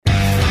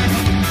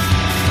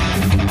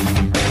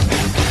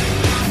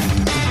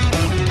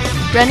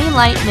Running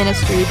Light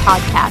Ministry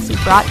podcast is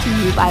brought to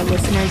you by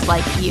listeners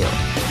like you.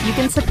 You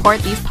can support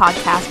these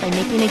podcasts by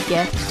making a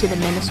gift to the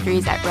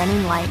ministries at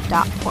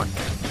runninglight.org.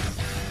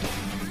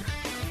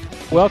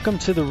 Welcome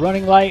to the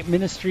Running Light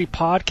Ministry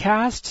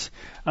podcast.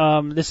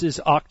 This is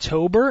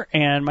October,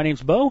 and my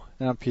name's Bo.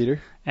 And I'm Peter.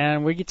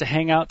 And we get to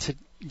hang out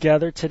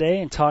together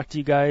today and talk to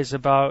you guys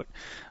about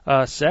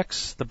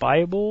sex, the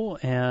Bible,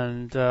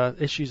 and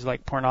issues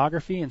like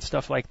pornography and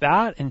stuff like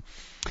that.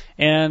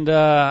 And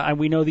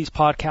we know these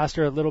podcasts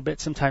are a little bit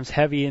sometimes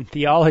heavy in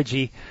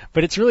theology,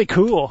 but it's really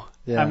cool.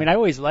 Yeah. I mean, I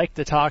always like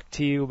to talk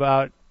to you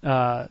about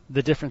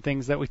the different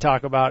things that we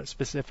talk about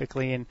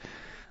specifically, and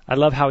I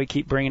love how we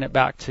keep bringing it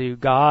back to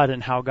God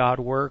and how God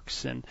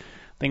works and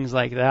things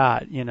like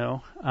that, you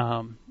know.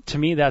 To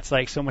me, that's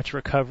like so much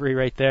recovery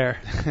right there,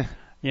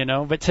 you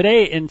know. But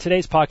in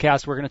today's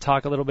podcast, we're going to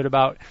talk a little bit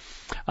about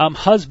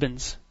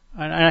husbands.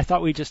 And I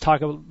thought we'd just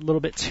talk a little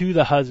bit to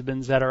the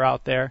husbands that are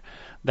out there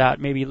that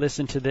maybe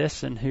listen to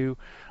this and who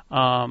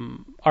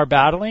are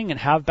battling and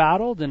have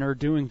battled and are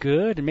doing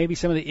good, and maybe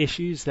some of the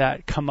issues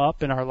that come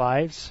up in our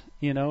lives,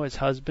 you know, as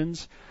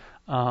husbands,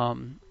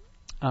 and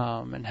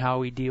how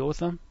we deal with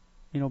them,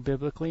 you know,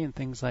 biblically and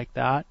things like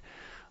that.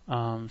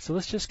 So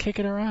let's just kick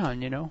it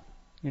around, you know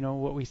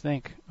what we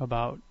think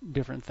about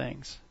different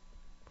things.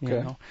 You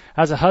Okay. know,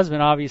 as a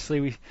husband,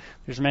 obviously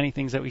there's many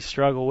things that we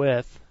struggle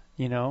with,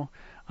 you know.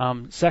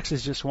 Sex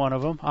is just one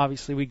of them.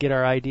 Obviously, we get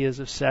our ideas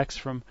of sex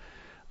from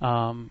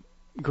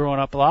growing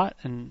up a lot,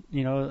 and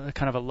you know,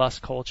 kind of a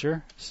lust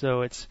culture.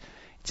 So it's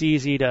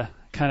easy to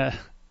kind of,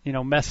 you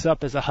know, mess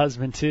up as a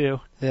husband too.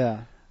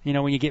 Yeah. You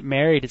know, when you get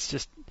married,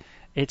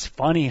 it's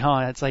funny,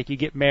 huh? It's like you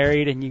get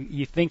married and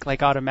you think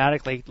like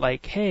automatically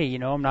like, hey, you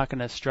know, I'm not going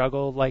to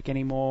struggle like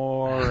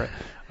anymore,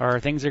 or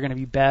things are going to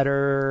be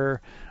better,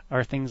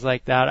 or things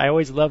like that. I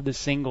always love the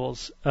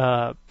singles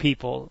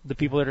people, the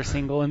people that are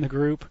single in the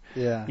group.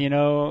 Yeah. You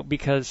know,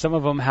 because some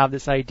of them have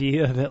this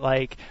idea that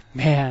like,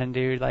 man,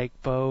 dude, like,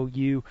 Bo,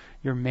 you're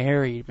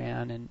married,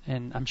 man,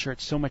 and I'm sure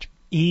it's so much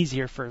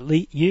easier for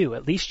you.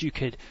 At least you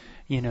could,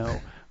 you know,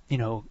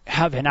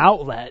 have an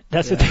outlet.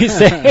 That's what they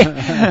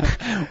say.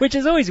 Which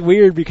is always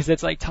weird because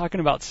it's like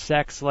talking about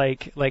sex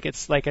like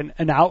it's like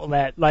an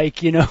outlet,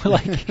 like, you know,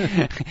 like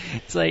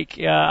it's like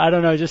I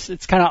don't know, just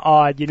it's kind of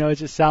odd, you know, it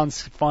just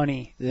sounds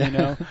funny, you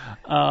know,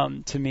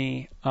 to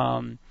me.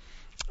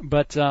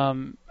 But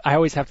I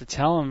always have to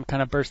tell them,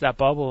 kind of burst that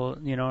bubble,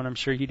 you know, and I'm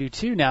sure you do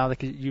too now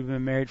because you've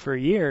been married for a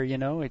year, you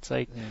know. It's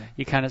like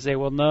you kind of say,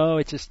 well, no,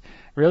 it's just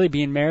really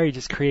being married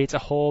just creates a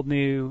whole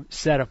new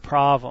set of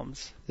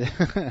problems,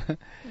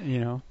 you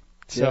know.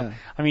 So,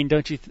 I mean,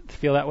 don't you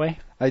feel that way?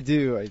 I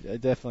do. I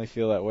definitely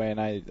feel that way, and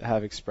I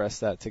have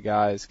expressed that to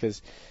guys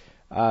because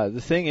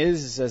the thing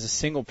is as a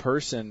single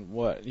person,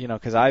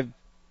 because I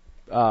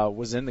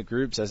was in the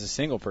groups as a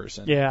single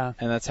person. Yeah.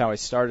 And that's how I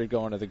started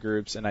going to the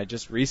groups, and I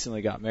just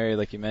recently got married,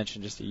 like you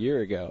mentioned, just a year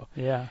ago.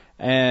 Yeah.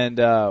 And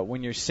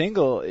when you're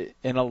single,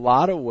 in a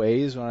lot of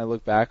ways, when I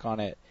look back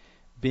on it,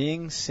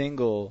 being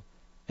single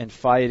and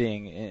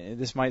fighting, and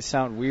this might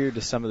sound weird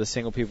to some of the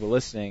single people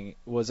listening,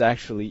 was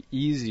actually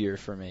easier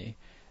for me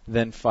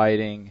than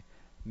fighting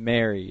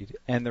married.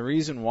 And the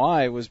reason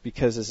why was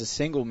because as a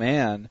single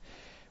man,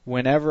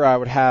 whenever I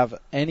would have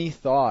any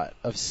thought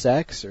of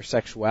sex or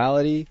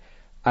sexuality,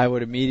 I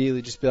would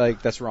immediately just be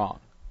like, that's wrong.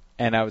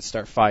 And I would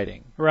start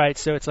fighting. Right.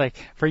 So it's like,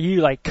 for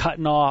you, like,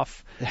 cutting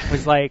off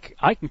was like,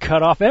 I can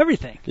cut off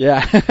everything.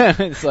 Yeah.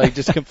 It's like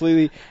just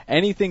completely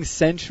anything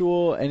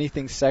sensual,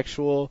 anything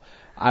sexual,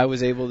 I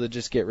was able to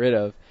just get rid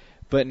of.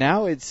 But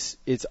now it's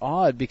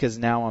odd because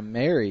now I'm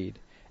married,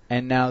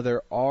 and now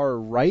there are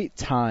right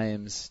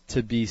times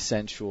to be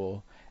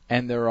sensual,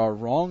 and there are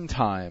wrong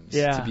times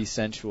to be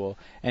sensual.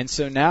 And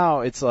so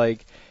now it's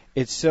like,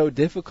 it's so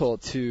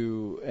difficult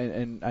to,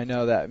 and I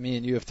know that me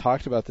and you have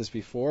talked about this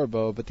before,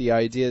 Bo, but the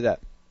idea that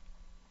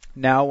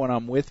now when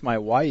I'm with my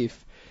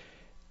wife,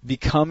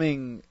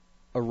 becoming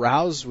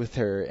aroused with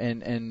her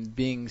and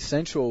being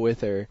sensual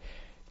with her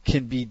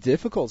can be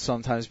difficult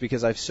sometimes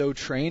because I've so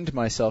trained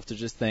myself to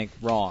just think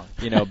wrong,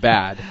 you know,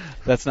 bad.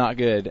 That's not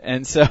good.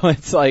 And so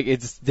it's like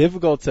it's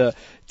difficult to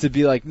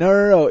be like,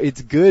 no,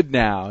 it's good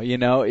now, you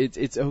know,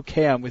 it's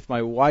okay, I'm with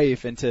my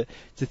wife, and to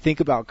think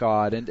about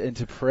God and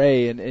to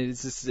pray, and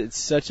it's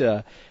such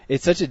a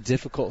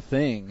difficult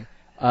thing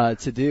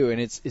to do, and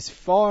it's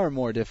far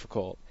more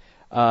difficult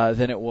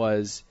than it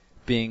was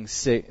being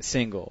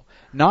single.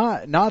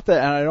 Not that,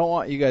 and I don't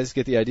want you guys to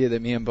get the idea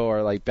that me and Bo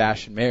are like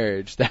bashing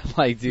marriage, that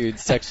like, dude,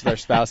 sex with our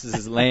spouses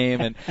is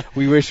lame and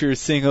we wish we were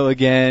single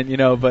again, you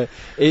know, but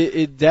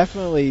it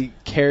definitely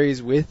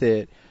carries with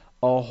it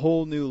a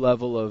whole new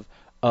level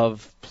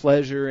of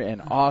pleasure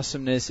and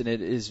awesomeness, and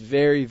it is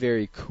very,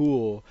 very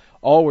cool.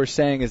 All we're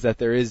saying is that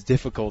there is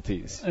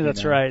difficulties.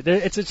 That's right.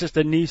 It's just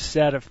a new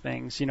set of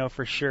things, you know,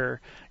 for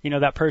sure. You know,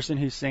 that person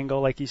who's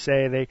single, like you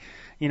say,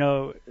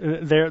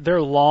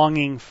 they're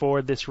longing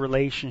for this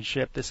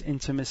relationship, this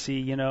intimacy,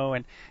 you know,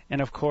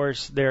 and of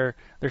course they're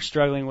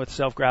struggling with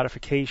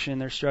self-gratification.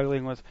 They're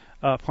struggling with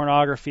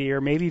pornography, or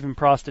maybe even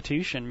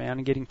prostitution, man,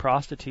 and getting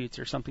prostitutes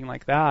or something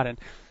like that.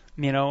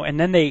 You know, and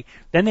then they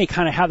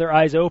kind of have their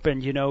eyes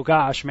opened, you know,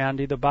 gosh, man,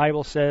 dude, the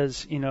Bible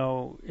says, you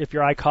know, if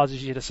your eye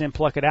causes you to sin,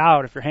 pluck it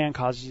out. If your hand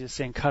causes you to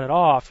sin, cut it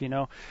off, you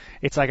know.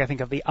 It's like I think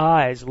of the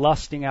eyes,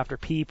 lusting after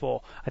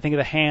people. I think of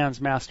the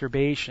hands,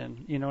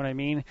 masturbation. You know what I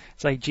mean?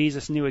 It's like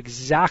Jesus knew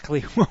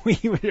exactly what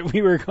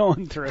we were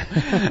going through.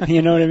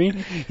 You know what I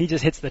mean? He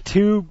just hits the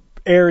two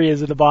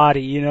areas of the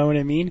body, you know what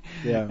I mean?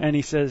 Yeah. And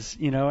he says,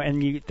 you know,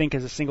 and you think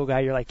as a single guy,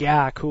 you're like,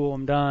 yeah, cool,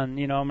 I'm done.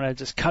 You know, I'm going to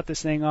just cut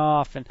this thing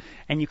off.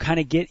 And you kind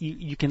of get,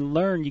 you can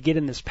learn, you get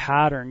in this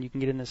pattern, you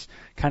can get in this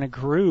kind of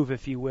groove,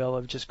 if you will,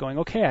 of just going,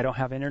 okay, I don't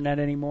have internet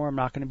anymore. I'm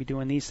not going to be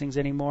doing these things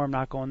anymore. I'm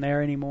not going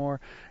there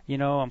anymore. You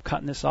know, I'm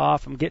cutting this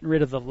off. I'm getting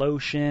rid of the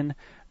lotion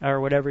or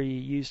whatever you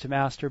use to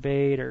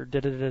masturbate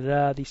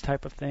or these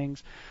type of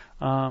things.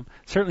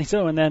 Certainly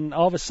so. And then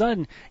all of a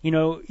sudden, you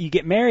know, you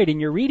get married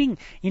and you're reading,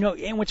 you know,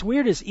 and what's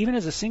weird is even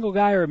as a single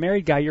guy or a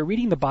married guy, you're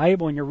reading the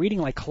Bible and you're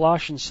reading like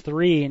Colossians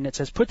 3 and it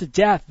says, put to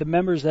death the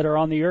members that are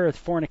on the earth,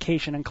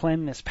 fornication,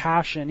 uncleanness,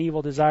 passion,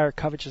 evil desire,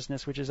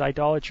 covetousness, which is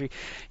idolatry.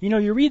 You know,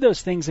 you read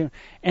those things and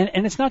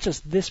it's not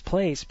just this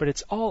place, but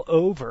it's all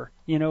over,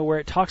 you know, where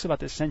it talks about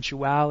this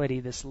sensuality,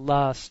 this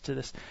lust,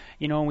 this,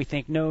 you know, and we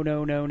think, no,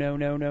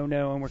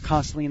 and we're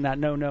constantly in that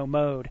no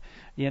mode,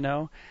 you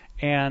know.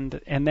 And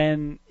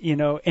then, you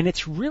know, and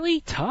it's really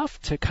tough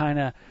to kind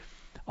of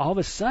all of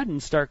a sudden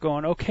start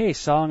going, okay,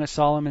 Song of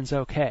Solomon's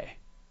okay.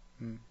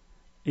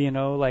 You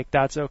know, like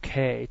that's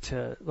okay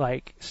to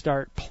like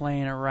start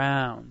playing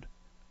around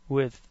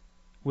with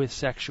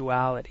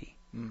sexuality.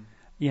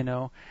 You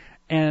know,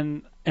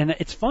 and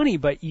it's funny,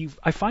 but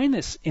I find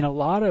this in a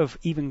lot of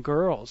even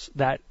girls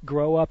that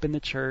grow up in the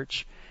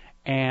church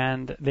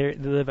and they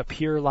live a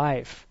pure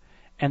life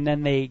and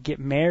then they get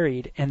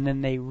married and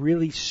then they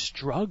really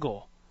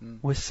struggle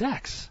with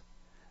sex.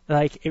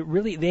 Like it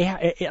really,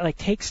 it like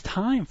takes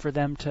time for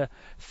them to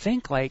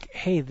think like,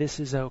 hey, this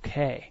is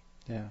okay.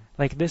 Yeah.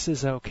 Like this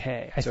is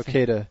okay. It's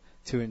okay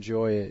to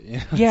enjoy it. You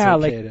know? Yeah,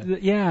 okay like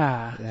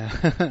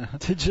yeah.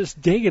 To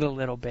just dig it a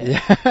little bit.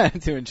 Yeah,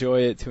 to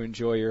enjoy it, to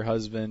enjoy your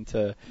husband,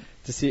 to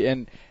see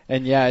and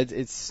yeah,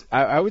 it's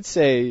I would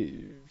say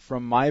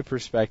from my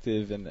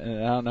perspective, and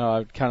I don't know,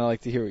 I'd kind of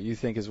like to hear what you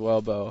think as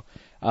well, Bo.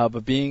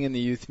 But being in the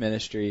youth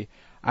ministry,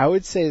 I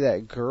would say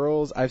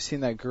that I've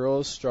seen that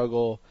girls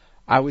struggle,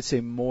 I would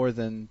say more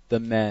than the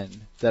men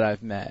that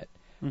I've met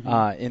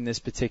in this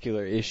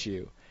particular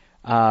issue.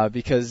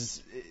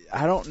 Because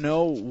I don't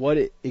know what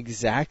it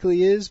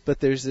exactly is, but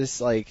there's this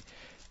like,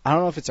 I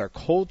don't know if it's our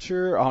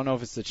culture, I don't know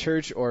if it's the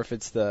church or if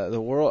it's the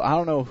world, I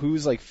don't know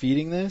who's like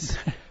feeding this,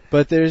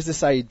 but there's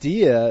this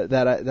idea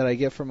that I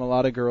get from a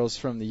lot of girls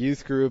from the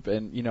youth group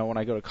and, you know, when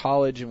I go to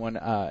college and when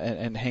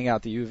and hang out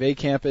at the U of A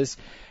campus.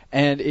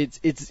 And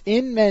it's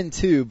in men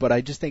too, but I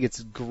just think it's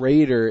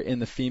greater in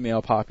the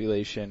female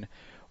population,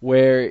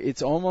 where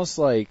it's almost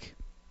like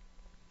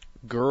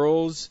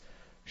girls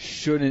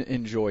shouldn't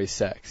enjoy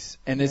sex.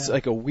 And it's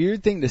like a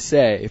weird thing to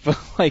say, but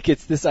like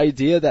it's this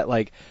idea that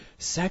like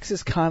sex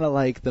is kind of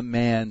like the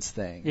man's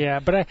thing. Yeah,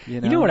 but you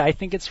know what I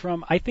think it's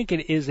from? I think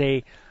it is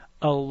a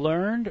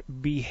learned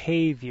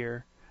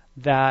behavior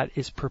that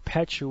is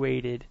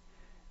perpetuated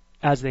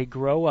as they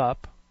grow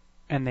up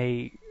and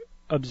they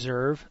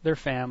observe their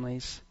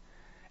families.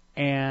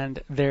 And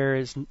there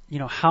is, you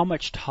know, how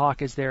much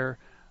talk is there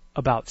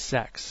about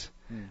sex?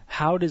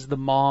 How does the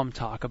mom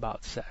talk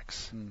about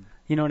sex?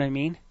 You know what I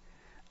mean?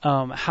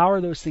 How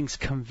are those things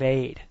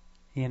conveyed?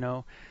 You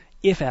know,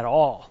 if at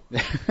all.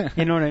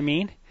 You know what I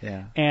mean?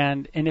 Yeah.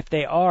 And if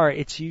they are,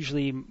 it's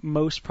usually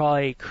most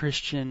probably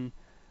Christian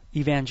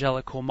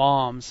evangelical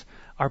moms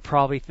are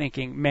probably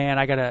thinking, man,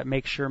 I got to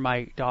make sure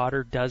my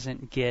daughter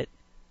doesn't get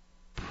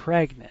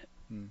pregnant.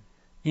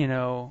 You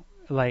know,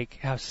 like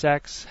have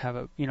sex,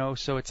 you know,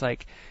 so it's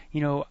like, you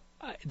know,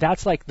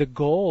 that's like the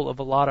goal of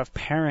a lot of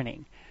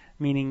parenting,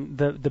 meaning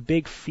the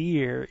big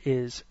fear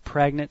is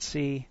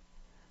pregnancy,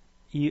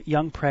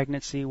 young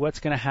pregnancy,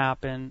 what's going to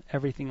happen,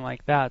 everything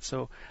like that.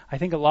 So I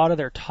think a lot of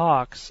their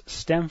talks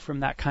stem from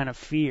that kind of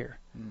fear,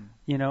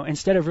 you know,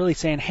 instead of really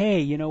saying,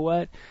 hey, you know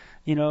what,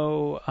 you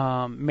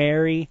know,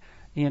 Mary,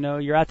 you know,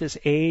 you're at this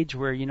age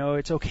where, you know,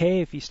 it's okay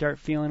if you start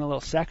feeling a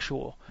little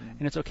sexual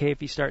and it's okay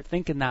if you start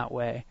thinking that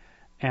way.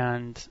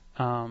 And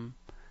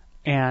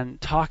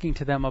talking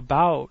to them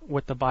about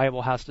what the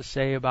Bible has to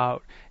say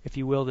about, if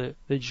you will,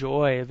 the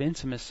joy of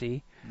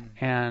intimacy,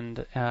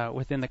 and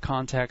within the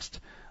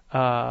context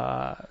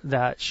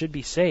that should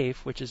be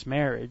safe, which is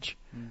marriage,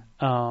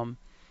 and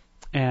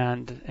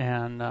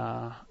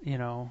you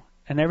know,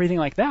 and everything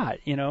like that,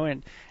 you know.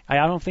 And I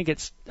don't think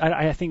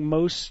I think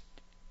most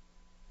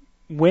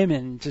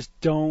women just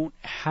don't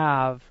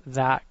have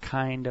that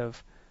kind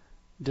of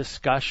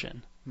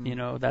discussion. You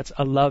know, that's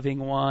a loving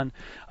one.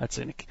 It's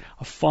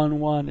a fun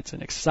one. It's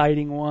an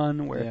exciting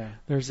one where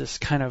there's this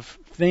kind of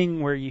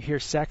thing where you hear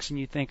sex and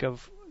you think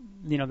of,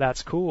 you know,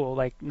 that's cool.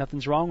 Like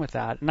nothing's wrong with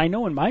that. And I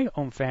know in my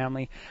own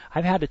family,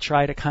 I've had to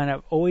try to kind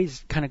of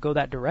always kind of go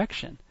that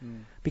direction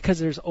because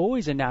there's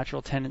always a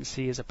natural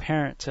tendency as a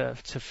parent to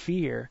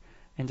fear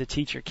and to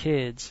teach your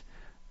kids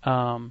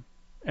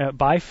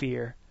by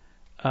fear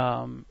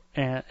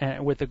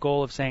and with the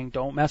goal of saying,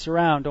 don't mess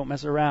around.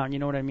 You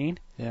know what I mean?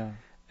 Yeah.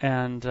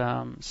 And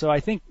so I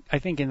think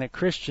in the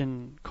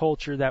Christian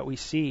culture that we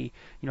see,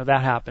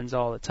 that happens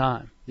all the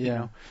time.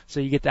 Yeah. So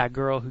you get that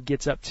girl who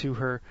gets up to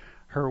her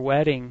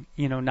wedding,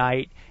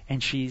 night,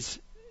 and she's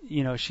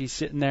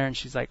sitting there and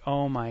she's like,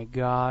 oh my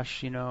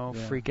gosh,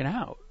 freaking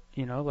out,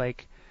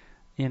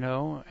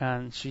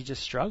 and she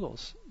just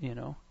struggles,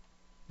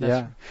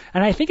 Yeah.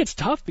 And I think it's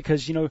tough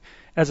because,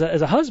 as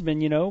a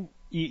husband,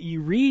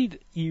 you read,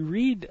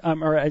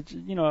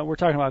 we're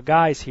talking about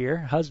guys here,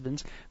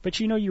 husbands, but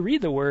you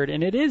read the word,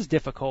 and it is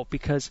difficult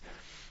because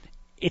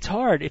it's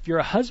hard. If you're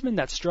a husband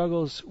that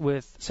struggles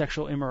with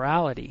sexual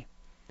immorality,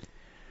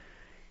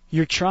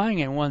 you're trying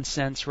in one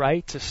sense,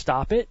 right, to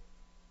stop it.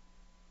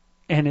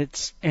 And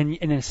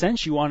in a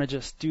sense, you want to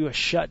just do a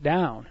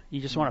shutdown. You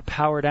just want to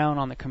power down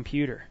on the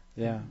computer.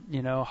 Yeah.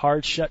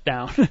 Hard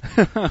shutdown.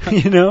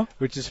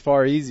 Which is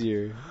far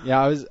easier.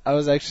 Yeah, I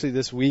was actually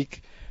this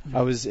week,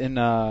 I was in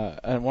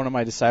one of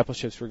my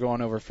discipleships. We're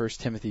going over 1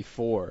 Timothy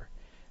 4,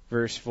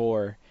 verse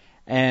 4.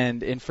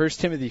 And in 1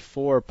 Timothy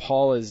 4,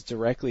 Paul is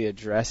directly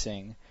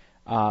addressing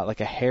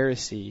like a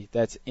heresy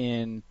that's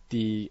in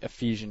the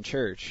Ephesian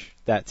church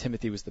that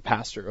Timothy was the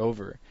pastor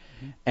over.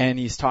 Mm-hmm. And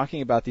he's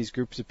talking about these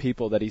groups of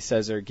people that he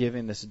says are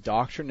giving this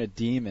doctrine of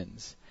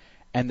demons.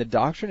 And the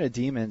doctrine of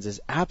demons is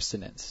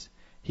abstinence.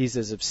 He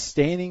says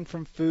abstaining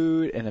from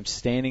food and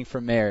abstaining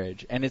from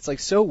marriage. And it's like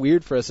so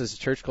weird for us as a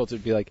church culture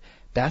to be like,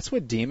 that's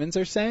what demons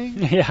are saying?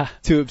 Yeah.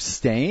 To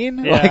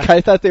abstain? Yeah. Like,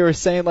 I thought they were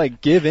saying,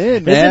 like, give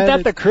in, man. Isn't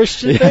that the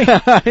Christian thing?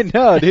 I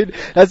know, dude.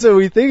 That's what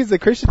we think is the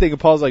Christian thing. And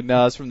Paul's like,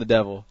 no, that's from the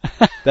devil.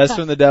 That's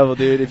from the devil,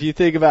 dude. If you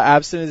think about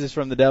abstinence, it's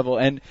from the devil.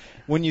 And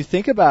when you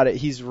think about it,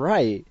 he's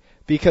right.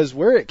 Because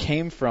where it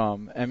came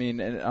from, I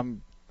mean, and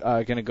I'm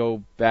going to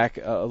go back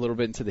a little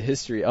bit into the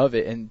history of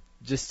it, and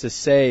just to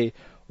say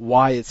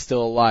why it's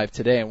still alive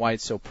today and why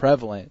it's so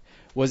prevalent,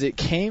 was it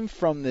came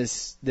from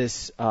this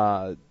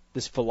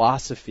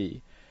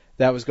philosophy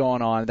that was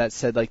going on that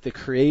said, like, the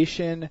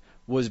creation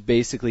was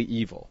basically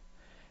evil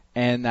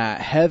and that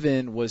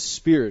heaven was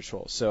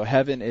spiritual. So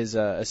heaven is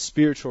a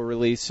spiritual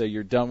release, so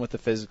you're done with the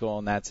physical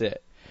and that's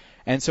it.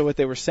 And so what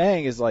they were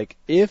saying is, like,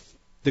 if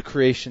the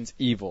creation's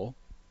evil,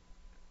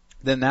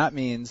 then that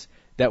means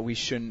that we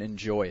shouldn't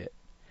enjoy it.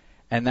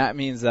 And that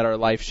means that our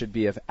life should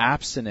be of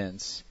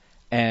abstinence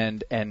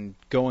and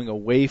going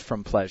away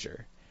from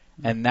pleasure.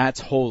 And that's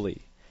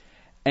holy.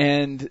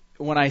 And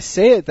when I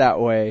say it that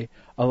way,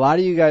 a lot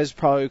of you guys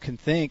probably can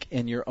think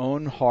in your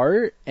own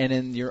heart and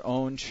in your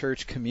own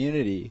church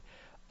community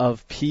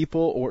of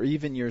people or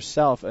even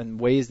yourself in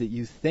ways that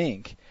you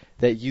think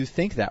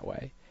that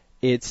way.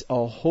 It's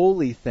a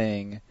holy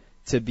thing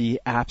to be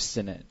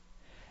abstinent.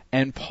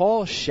 And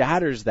Paul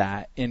shatters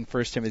that in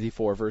 1 Timothy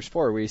 4, verse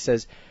 4, where he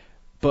says,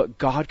 but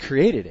God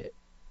created it.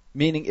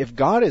 Meaning, if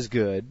God is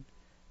good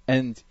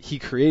and he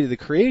created the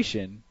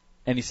creation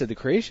and he said the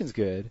creation's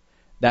good,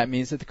 that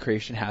means that the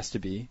creation has to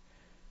be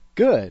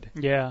good.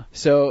 Yeah.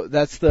 So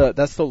that's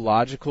the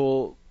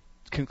logical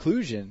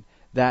conclusion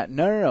that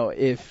no.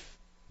 If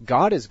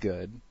God is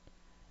good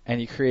and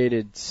he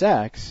created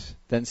sex,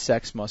 then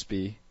sex must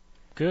be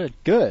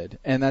good.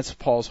 And that's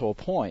Paul's whole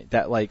point,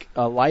 that, like,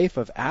 a life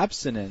of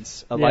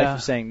abstinence, a life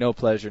of saying no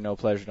pleasure, no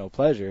pleasure, no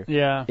pleasure,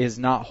 is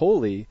not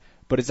holy,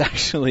 but it's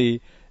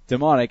actually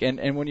demonic.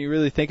 And when you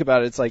really think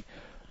about it, it's like,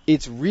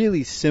 it's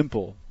really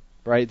simple,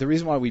 right? The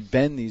reason why we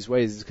bend these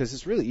ways is because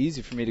it's really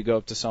easy for me to go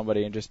up to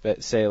somebody and just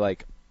say,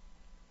 like,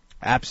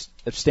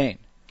 abstain.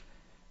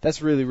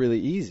 That's really, really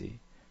easy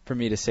for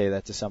me to say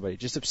that to somebody.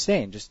 Just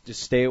abstain. Just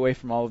stay away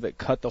from all of it.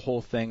 Cut the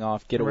whole thing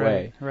off. Get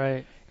away.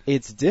 Right.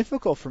 It's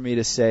difficult for me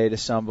to say to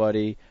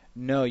somebody,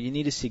 no, you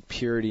need to seek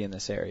purity in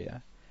this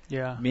area.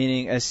 Yeah.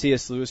 Meaning, as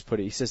C.S. Lewis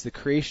put it, he says the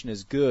creation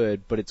is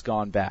good, but it's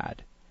gone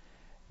bad.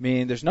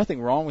 Meaning, there's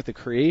nothing wrong with the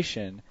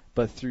creation,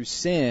 but through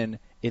sin,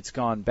 it's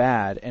gone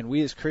bad. And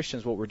we as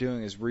Christians, what we're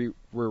doing is we're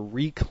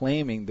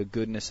reclaiming the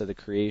goodness of the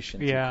creation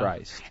through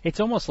Christ. It's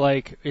almost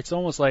like we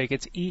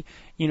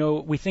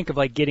think of,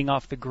 like, getting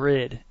off the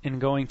grid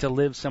and going to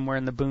live somewhere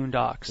in the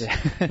boondocks.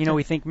 Yeah.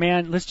 We think,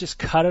 man, let's just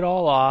cut it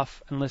all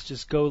off and let's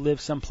just go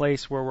live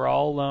someplace where we're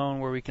all alone,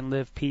 where we can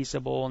live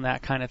peaceable and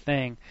that kind of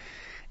thing.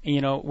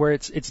 Where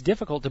it's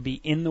difficult to be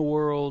in the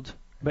world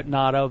but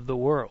not of the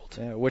world.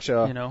 Yeah, which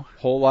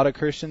whole lot of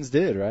Christians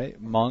did, right?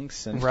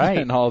 Monks and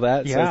and all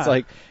that. Yeah. So it's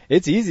like,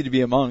 it's easy to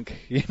be a monk.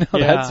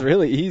 That's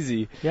really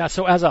easy. Yeah,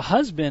 so as a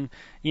husband,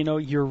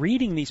 you're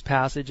reading these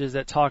passages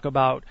that talk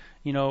about,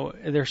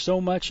 there's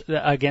so much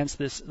against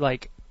this,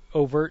 like,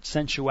 overt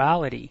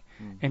sensuality.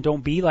 And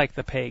don't be like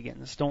the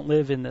pagans. Don't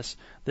live in this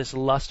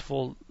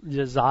lustful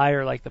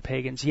desire like the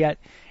pagans yet.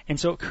 And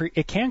so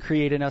it can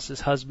create in us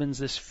as husbands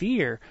this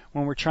fear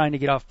when we're trying to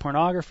get off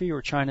pornography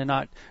or trying to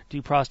not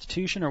do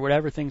prostitution or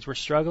whatever things we're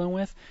struggling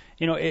with.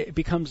 It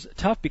becomes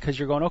tough because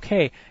you're going,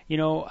 okay,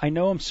 I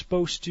know I'm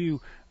supposed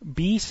to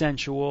be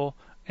sensual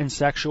and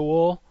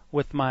sexual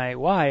with my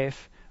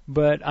wife,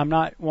 but I'm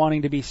not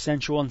wanting to be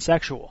sensual and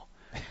sexual.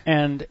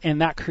 And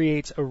that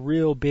creates a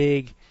real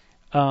big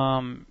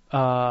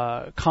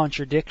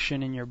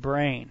contradiction in your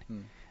brain.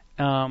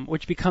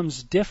 which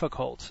becomes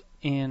difficult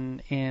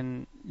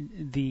in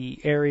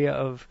the area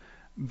of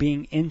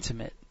being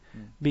intimate.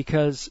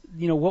 Because,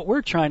 what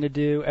we're trying to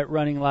do at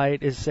Running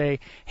Light is say,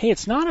 hey,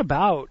 it's not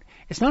about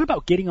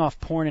getting off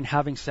porn and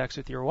having sex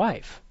with your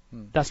wife.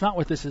 That's not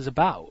what this is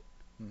about.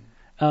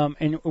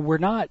 And we're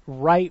not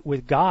right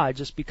with God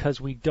just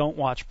because we don't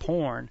watch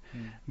porn,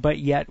 but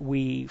yet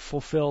we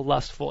fulfill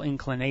lustful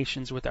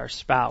inclinations with our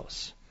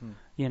spouse.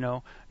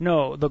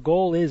 No, the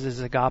goal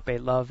is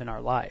agape love in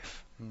our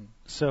life.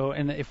 So,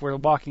 and if we're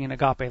walking in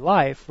agape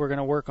life, we're going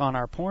to work on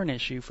our porn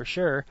issue for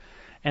sure.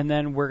 And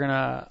then we're going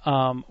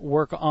to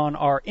work on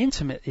our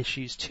intimate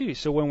issues too.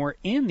 So when we're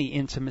in the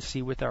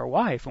intimacy with our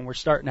wife and we're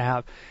starting to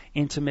have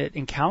intimate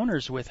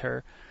encounters with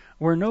her,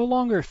 we're no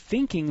longer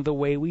thinking the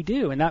way we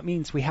do. And that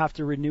means we have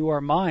to renew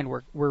our mind.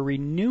 We're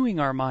renewing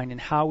our mind in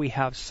how we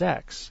have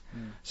sex.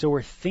 So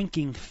we're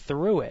thinking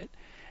through it.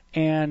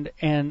 And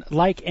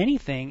like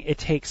anything, it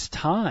takes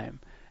time.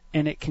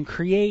 And it can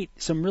create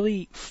some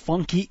really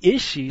funky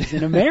issues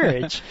in a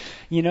marriage,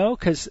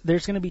 because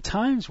there's going to be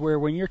times where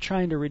when you're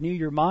trying to renew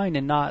your mind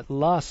and not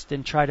lust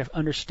and try to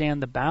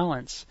understand the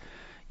balance,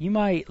 you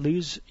might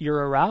lose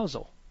your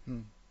arousal.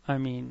 I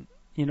mean,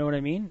 you know what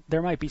I mean?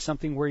 There might be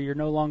something where you're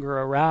no longer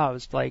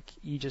aroused, like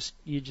you just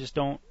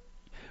don't.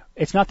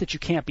 It's not that you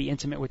can't be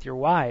intimate with your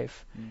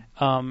wife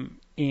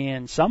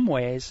in some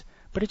ways,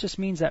 but it just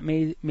means that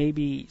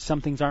maybe some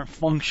things aren't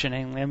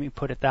functioning. Let me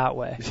put it that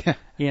way.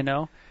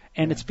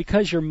 And it's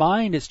because your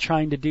mind is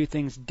trying to do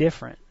things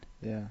different.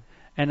 Yeah.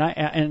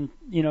 And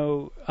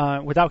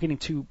without getting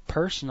too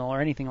personal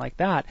or anything like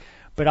that,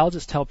 but I'll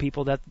just tell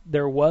people that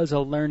there was a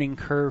learning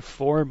curve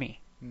for me.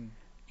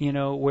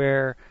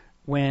 Where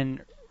when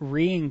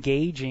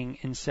re-engaging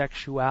in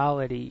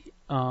sexuality,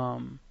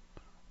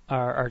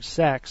 or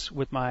sex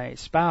with my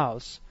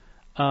spouse,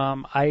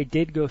 I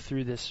did go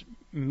through this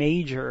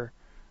major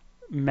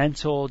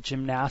mental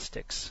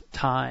gymnastics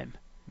time.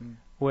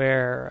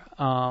 Where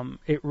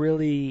it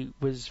really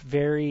was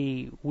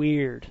very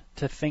weird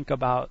to think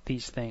about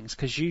these things.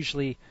 Because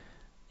usually,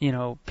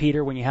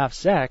 Peter, when you have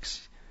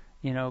sex,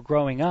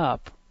 growing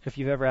up, if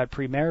you've ever had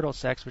premarital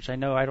sex, which I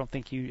don't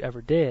think you ever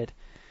did,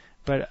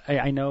 but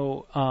I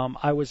know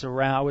I was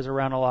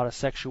around a lot of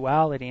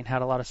sexuality and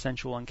had a lot of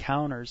sensual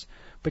encounters.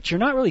 But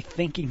you're not really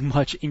thinking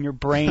much in your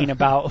brain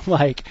about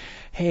like,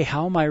 hey,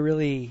 how am I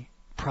really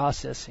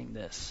processing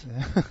this?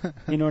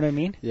 You know what I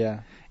mean?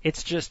 Yeah.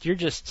 It's just, you're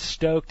just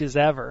stoked as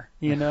ever,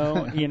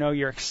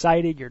 you're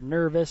excited, you're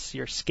nervous,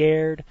 you're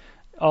scared.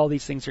 All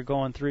these things are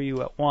going through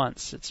you at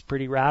once. It's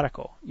pretty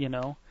radical,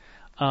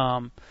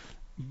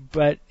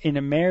 but in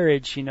a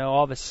marriage,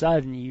 all of a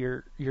sudden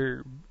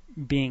you're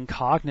being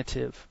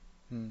cognitive.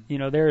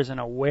 There is an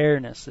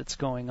awareness that's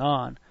going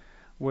on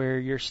where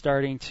you're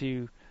starting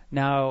to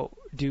now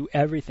do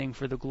everything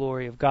for the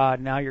glory of God.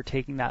 Now you're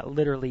taking that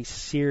literally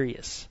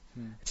serious.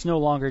 It's no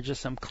longer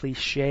just some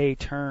cliche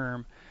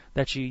term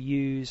that you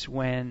use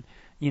when,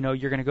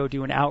 you're going to go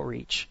do an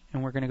outreach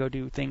and we're going to go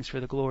do things for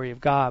the glory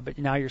of God. But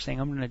now you're saying,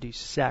 I'm going to do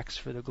sex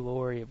for the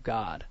glory of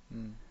God.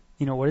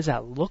 What does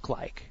that look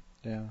like?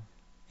 Yeah.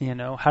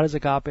 How does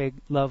agape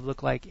love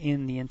look like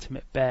in the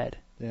intimate bed?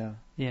 Yeah.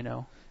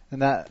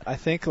 And that, I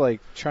think,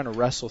 like, trying to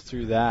wrestle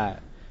through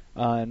that,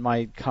 and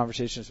my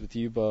conversations with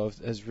you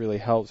both has really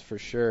helped for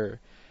sure,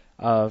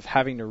 of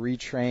having to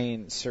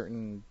retrain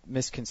certain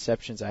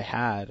misconceptions I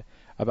had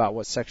about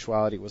what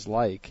sexuality was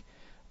like.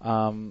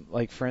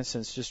 Like, for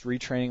instance, just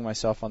retraining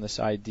myself on this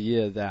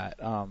idea that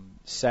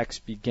sex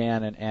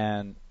began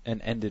and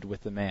ended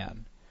with the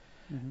man.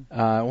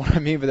 What I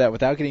mean by that,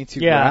 without getting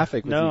too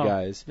graphic with you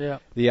guys,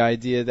 the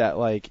idea that,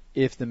 like,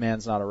 if the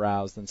man's not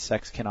aroused, then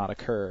sex cannot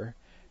occur.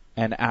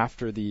 And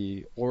after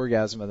the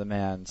orgasm of the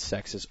man,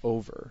 sex is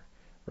over,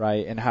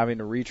 right? And having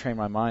to retrain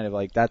my mind of,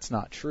 like, that's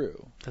not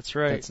true. That's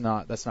right.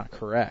 That's not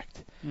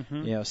correct.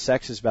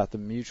 Sex is about the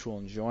mutual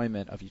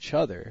enjoyment of each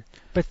other.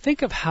 But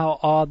think of how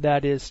odd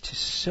that is to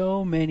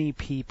so many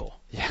people.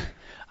 Yeah.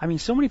 I mean,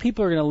 so many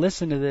people are going to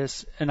listen to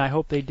this, and I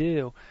hope they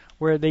do,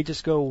 where they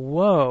just go,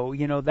 "Whoa,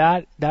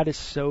 that is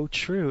so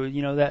true."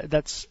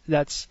 That's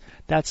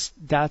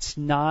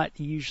not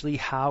usually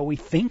how we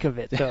think of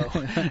it, though.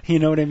 You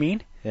know what I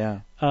mean? Yeah.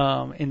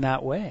 In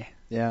that way.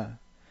 Yeah.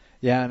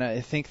 Yeah, and I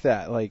think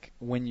that, like,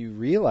 when you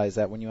realize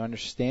that, when you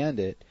understand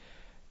it,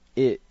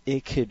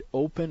 it could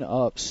open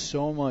up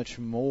so much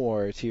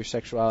more to your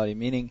sexuality.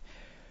 Meaning,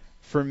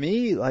 for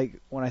me, like,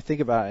 when I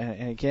think about it,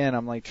 and again,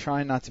 I'm, like,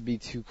 trying not to be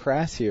too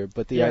crass here,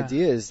 but the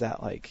idea is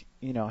that, like,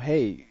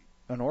 hey,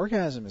 an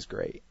orgasm is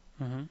great,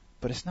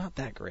 but it's not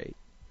that great.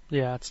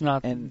 Yeah, it's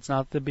not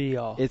the be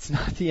all. It's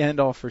not the end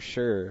all for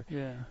sure.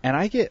 Yeah. And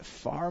I get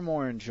far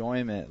more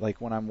enjoyment,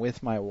 like, when I'm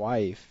with my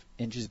wife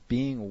and just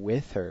being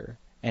with her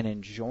and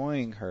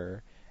enjoying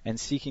her and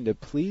seeking to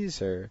please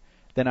her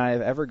than I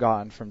have ever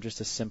gotten from just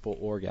a simple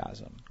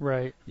orgasm.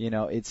 Right.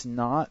 It's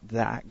not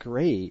that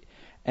great.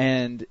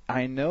 And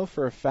I know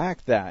for a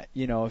fact that,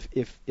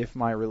 if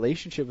my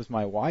relationship with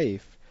my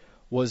wife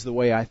was the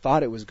way I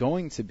thought it was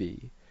going to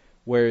be,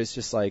 where it's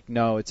just like,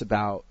 no, it's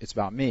about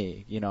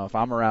me. You know, if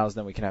I'm aroused,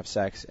 then we can have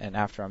sex, and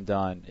after I'm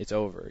done, it's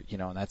over. You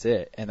know, and that's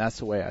it. And that's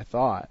the way I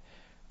thought.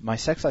 My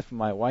sex life with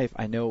my wife,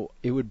 I know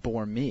it would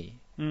bore me.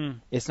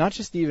 It's not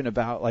just even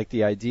about like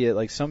the idea.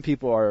 Like some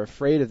people are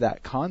afraid of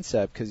that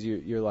concept because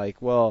you're like,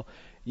 well,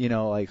 you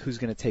know, like who's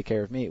going to take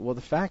care of me? Well,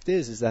 the fact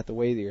is that the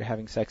way that you're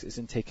having sex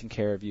isn't taking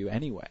care of you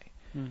anyway.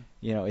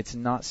 You know, it's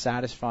not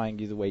satisfying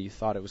you the way you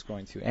thought it was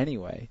going to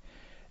anyway.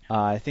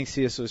 I think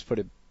C.S. Lewis put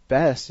it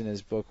best in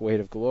his book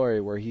Weight of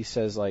Glory, where he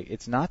says like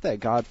it's not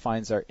that God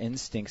finds our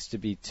instincts to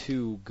be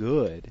too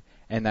good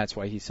and that's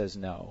why he says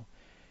no.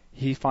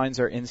 He finds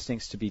our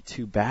instincts to be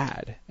too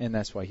bad and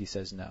that's why he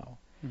says no.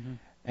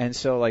 And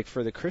so like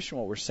for the Christian,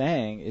 what we're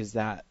saying is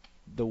that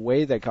the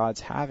way that God's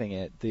having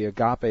it, the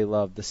agape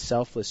love, the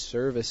selfless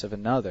service of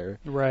another,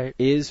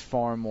 is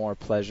far more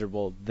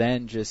pleasurable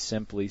than just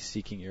simply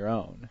seeking your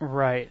own.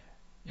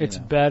 It's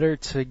better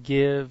to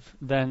give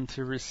than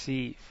to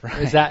receive.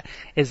 Is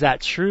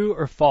that true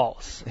or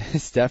false?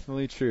 It's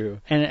definitely true.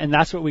 And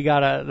that's what we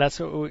gotta. That's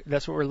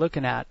what we're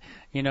looking at.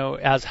 You know,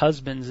 as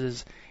husbands,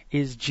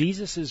 is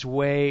Jesus's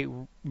way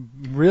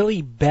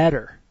really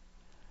better?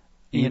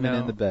 Even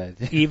in the bed.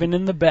 Even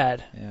in the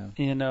bed. Yeah.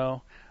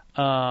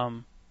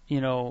 You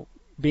know,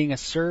 being a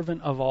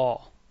servant of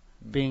all,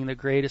 being the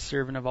greatest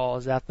servant of all,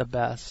 is that the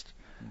best?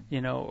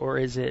 You know, or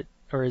is it,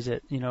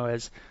 you know,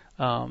 as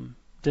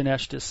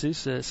Dinesh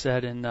D'Souza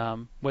said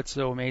in What's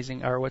So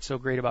Amazing or What's So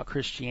Great About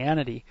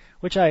Christianity,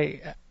 which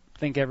I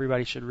think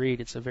everybody should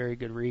read. It's a very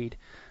good read.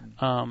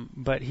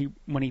 But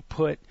when he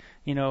put,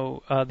 you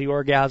know, the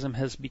orgasm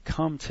has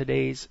become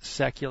today's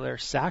secular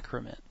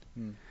sacrament,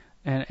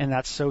 and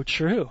that's so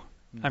true.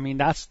 I mean,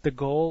 that's the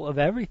goal of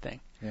everything.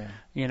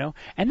 You know,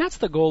 and that's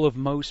the goal of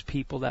most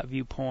people that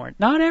view porn.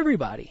 Not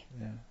everybody.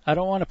 I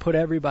don't want to put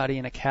everybody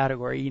in a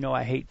category. You know,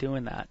 I hate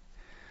doing that.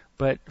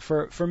 But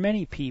for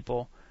many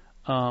people,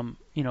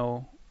 you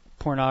know,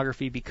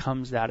 pornography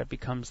becomes that. It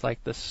becomes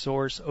like the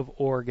source of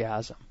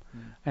orgasm,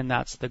 and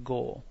that's the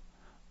goal.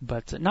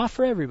 But not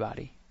for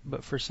everybody,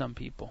 but for some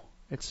people,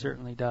 it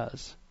certainly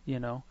does. You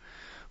know,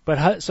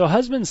 but so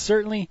husbands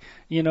certainly,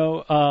 you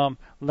know,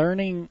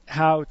 learning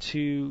how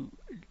to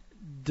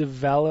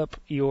develop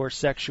your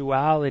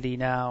sexuality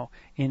now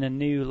in a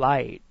new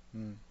light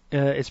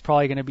is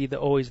probably going to be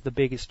always the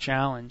biggest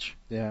challenge.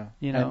 Yeah.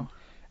 You know.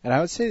 And I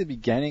would say the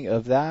beginning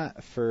of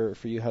that for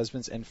you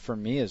husbands and for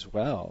me as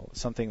well,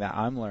 something that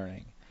I'm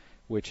learning,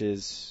 which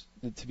is,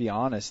 to be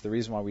honest, the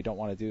reason why we don't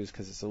want to do is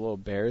because it's a little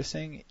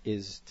embarrassing,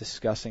 is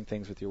discussing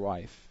things with your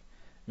wife.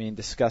 I mean,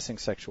 discussing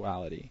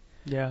sexuality.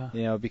 Yeah.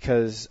 You know,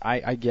 because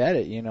I get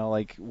it. You know,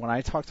 like when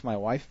I talk to my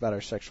wife about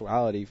our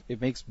sexuality,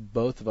 it makes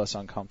both of us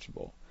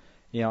uncomfortable.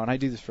 You know, and I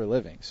do this for a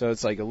living, so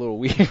it's like a little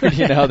weird,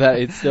 you know, that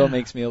it still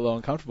makes me a little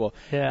uncomfortable.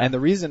 And the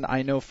reason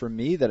I know for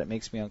me that it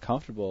makes me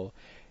uncomfortable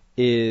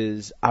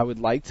is I would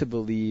like to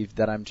believe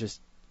that I'm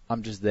just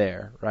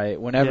there, right?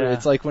 Whenever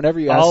it's like whenever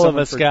you ask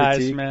someone for guys,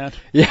 critique, man.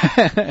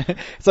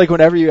 It's like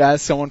whenever you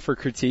ask someone for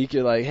critique,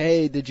 you're like,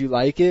 "Hey, did you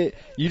like it?"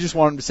 You just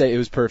want them to say it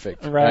was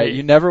perfect, right?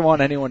 You never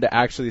want anyone to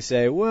actually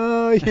say,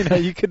 "Well, you know,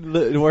 you could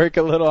work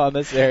a little on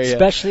this area."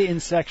 Especially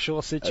in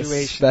sexual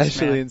situations.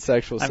 In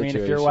sexual situations. I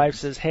mean, if your wife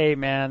says, "Hey,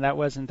 man, that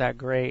wasn't that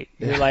great,"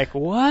 you're like,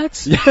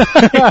 "What?"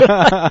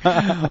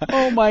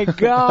 Oh my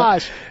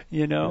gosh,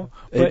 you know.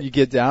 And you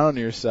get down on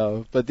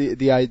yourself. But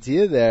the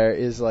idea there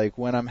is like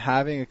when I'm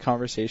having a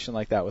conversation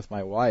like that with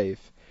my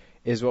wife,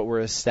 is what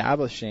we're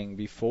establishing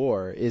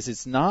before, is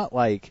it's not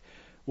like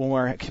when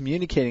we're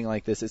communicating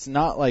like this, it's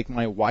not like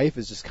my wife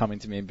is just coming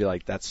to me and be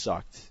like, that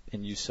sucked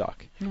and you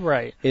suck.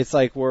 Right. It's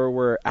like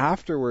we're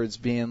afterwards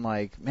being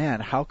like,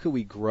 man, how could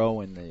we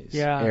grow in these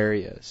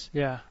areas?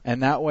 Yeah.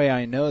 And that way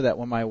I know that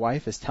when my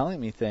wife is telling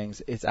me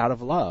things, it's out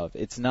of love.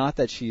 It's not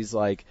that she's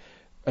like,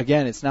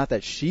 again, it's not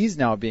that she's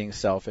now being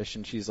selfish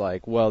and she's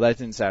like, well, that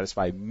didn't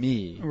satisfy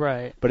me.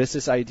 Right. But it's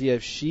this idea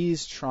of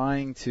she's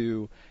trying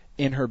to,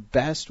 in her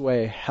best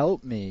way,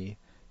 help me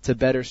to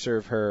better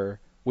serve her,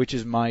 which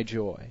is my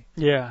joy.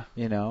 Yeah.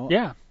 You know?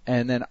 Yeah.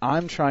 And then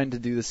I'm trying to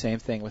do the same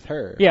thing with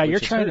her. Yeah, you're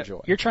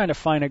trying to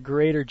find a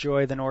greater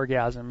joy than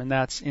orgasm, and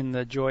that's in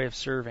the joy of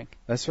serving.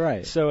 That's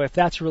right. So if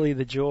that's really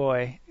the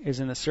joy is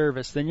in the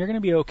service, then you're going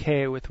to be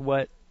okay with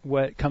what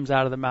comes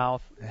out of the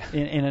mouth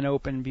in an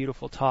open,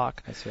 beautiful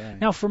talk. That's right.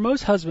 Now, for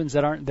most husbands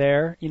that aren't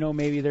there, you know,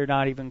 maybe they're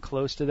not even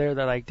close to there.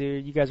 They're like,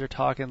 dude, you guys are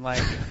talking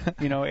like,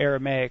 you know,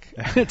 Aramaic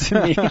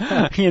to me,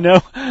 you know,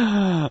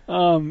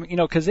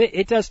 because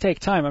it does take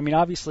time. I mean,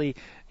 obviously,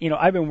 you know,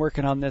 I've been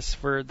working on this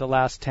for the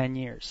last 10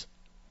 years,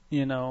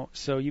 you know,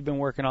 so you've been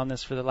working on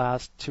this for the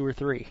last 2 or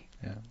 3.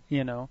 Yeah.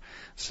 You know,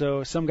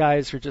 so some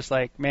guys are just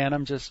like, man,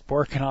 I'm just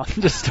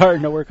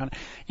starting to work on it.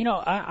 You know,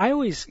 I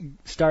always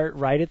start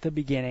right at the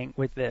beginning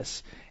with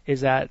this,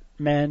 is that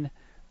men,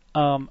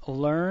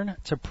 learn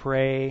to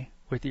pray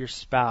with your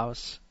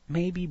spouse,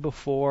 maybe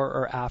before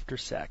or after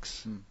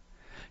sex.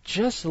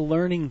 Just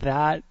learning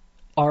that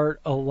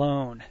art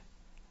alone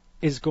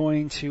is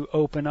going to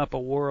open up a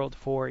world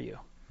for you.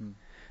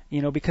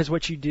 You know, because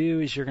what you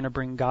do is you're going to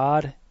bring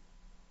God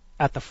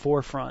at the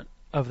forefront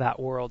of that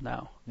world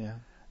now. Yeah.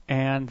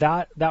 And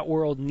that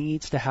world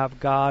needs to have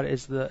God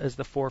as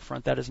the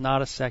forefront. That is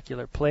not a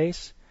secular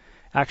place.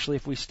 Actually,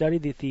 if we study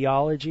the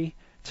theology,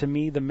 to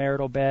me the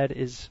marital bed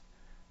is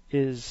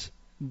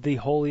the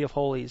Holy of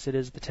Holies. It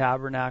is the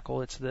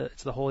tabernacle. It's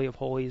the Holy of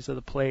Holies of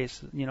the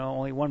place.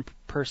 Only one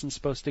person's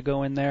supposed to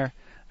go in there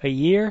a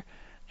year,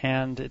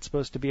 and it's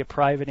supposed to be a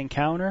private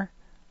encounter.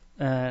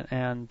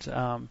 And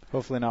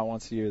hopefully not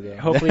once a year, though.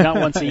 Hopefully not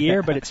once a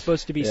year, but it's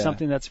supposed to be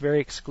something that's very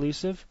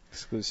exclusive.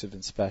 Exclusive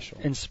and special.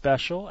 And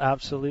special,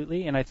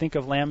 absolutely. And I think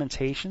of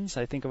Lamentations.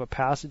 I think of a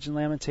passage in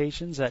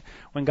Lamentations that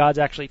when God's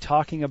actually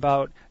talking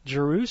about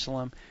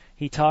Jerusalem,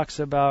 he talks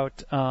about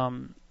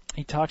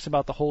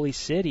the holy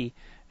city,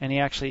 and he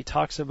actually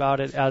talks about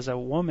it as a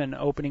woman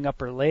opening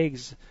up her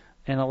legs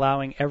and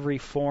allowing every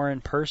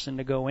foreign person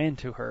to go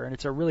into her. And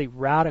it's a really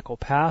radical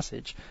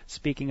passage,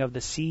 speaking of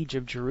the siege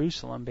of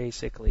Jerusalem,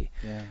 basically.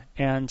 Yeah.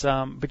 And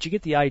but you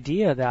get the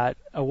idea that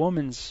a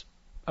woman's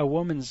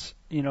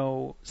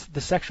the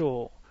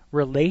sexual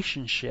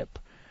relationship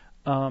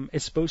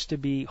is supposed to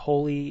be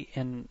holy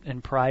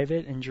and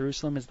private, and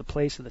Jerusalem is the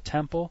place of the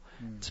temple.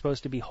 It's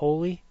supposed to be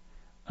holy,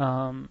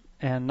 and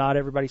not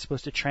everybody's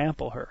supposed to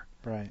trample her.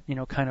 Right.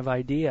 Kind of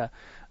idea.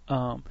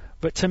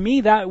 But to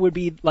me, that would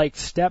be like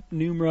step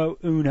numero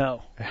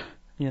uno.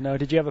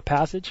 Did you have a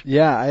passage?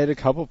 Yeah, I had a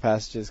couple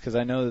passages because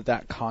I know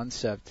that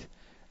concept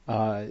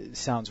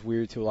sounds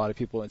weird to a lot of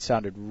people. It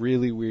sounded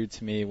really weird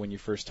to me when you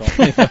first told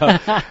me, though.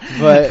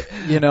 But,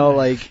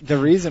 the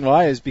reason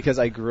why is because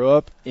I grew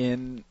up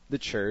in the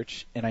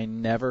church and I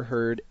never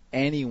heard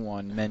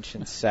anyone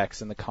mention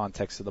sex in the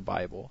context of the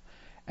Bible.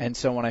 And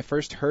so when I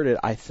first heard it,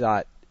 I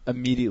thought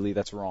immediately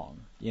that's wrong,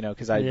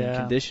 because I'd been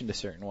conditioned a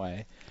certain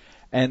way.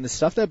 And the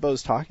stuff that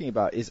Bo's talking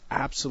about is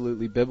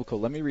absolutely biblical.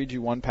 Let me read you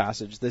one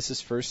passage. This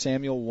is 1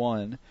 Samuel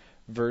 1,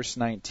 verse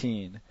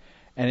 19.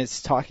 And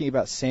it's talking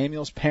about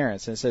Samuel's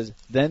parents. And it says,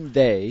 "Then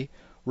they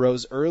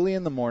rose early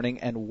in the morning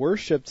and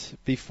worshipped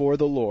before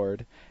the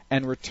Lord,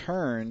 and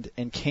returned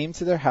and came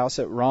to their house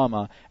at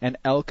Ramah, and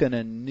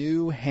Elkanah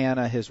knew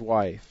Hannah his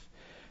wife."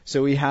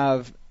 So we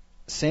have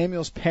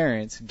Samuel's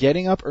parents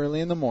getting up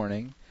early in the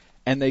morning,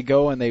 and they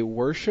go and they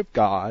worship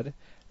God.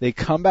 They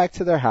come back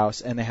to their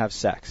house, and they have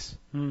sex.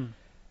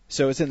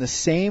 So it's in the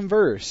same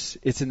verse.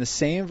 It's in the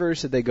same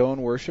verse that they go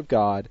and worship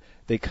God.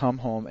 They come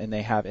home and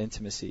they have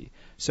intimacy.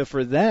 So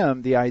for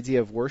them, the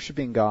idea of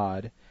worshiping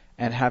God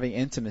and having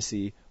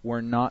intimacy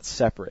were not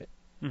separate.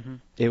 Mm-hmm.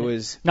 It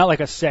was not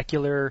like a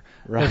secular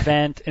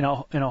event in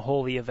a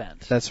holy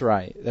event. That's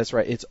right. That's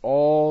right. It's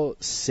all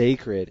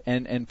sacred.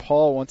 And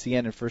Paul, once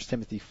again, in 1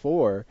 Timothy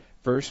 4,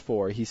 verse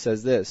 4, he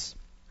says this: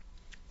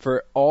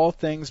 "For all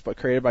things but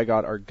created by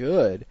God are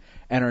good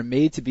and are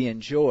made to be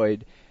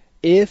enjoyed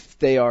if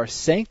they are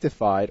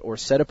sanctified or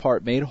set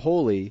apart, made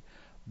holy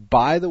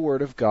by the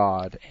word of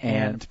God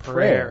and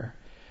prayer."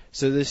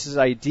 So this is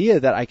the idea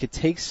that I could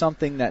take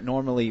something that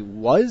normally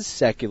was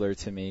secular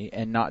to me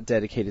and not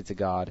dedicated to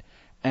God,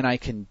 and I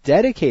can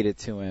dedicate it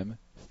to Him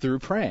through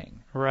praying.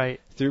 Right.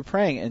 Through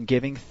praying and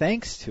giving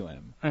thanks to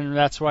Him. And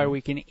that's why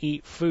we can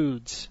eat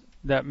foods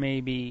that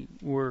maybe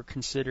were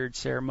considered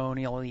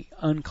ceremonially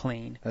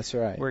unclean. That's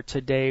right. Where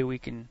today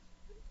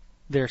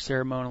they're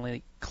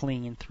ceremonially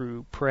clean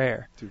through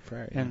prayer. Through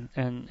prayer, yeah.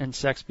 And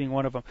sex being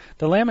one of them.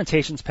 The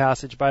Lamentations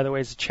passage, by the way,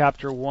 is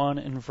chapter 1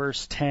 and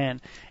verse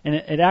 10. And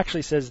it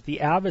actually says,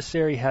 "The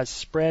adversary has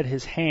spread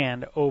his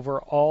hand over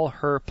all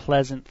her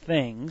pleasant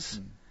things,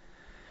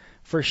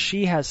 for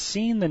she has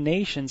seen the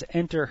nations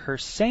enter her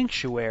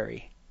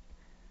sanctuary."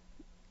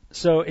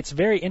 So it's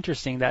very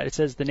interesting that it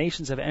says the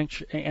nations have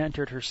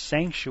entered her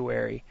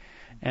sanctuary.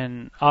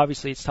 And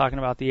obviously it's talking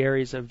about the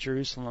areas of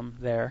Jerusalem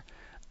there.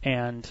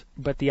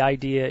 But the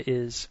idea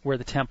is where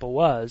the temple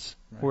was,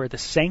 where the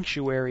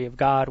sanctuary of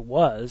God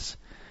was,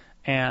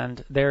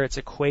 and there it's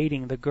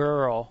equating the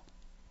girl,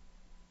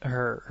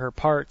 her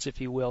parts,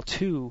 if you will,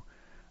 to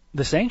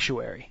the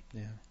sanctuary.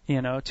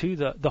 Yeah. To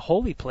the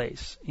holy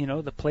place,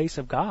 the place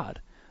of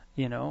God,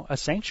 a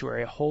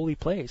sanctuary, a holy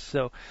place.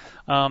 So,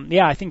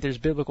 I think there's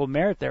biblical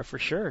merit there for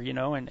sure,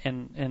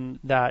 and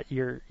that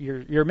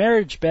your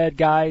marriage bed,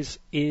 guys,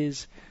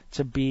 is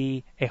to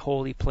be a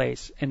holy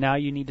place. And now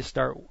you need to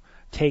start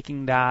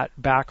taking that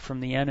back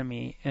from the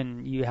enemy,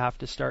 and you have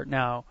to start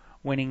now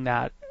winning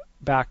that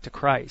back to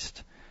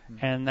Christ.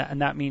 And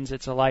that means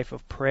it's a life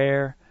of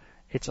prayer.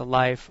 It's a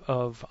life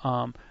of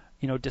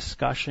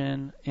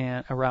discussion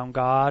and around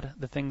God,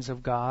 the things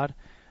of God.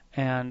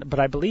 But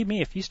I believe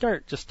me, if you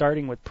start just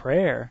starting with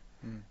prayer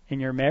in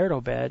your marital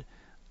bed,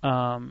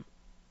 man,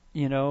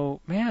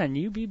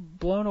 you'd be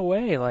blown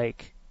away,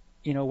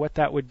 what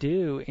that would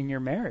do in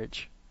your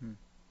marriage.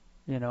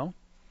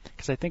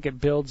 Because I think it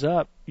builds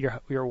up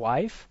your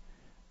wife.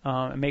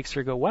 It makes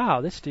her go,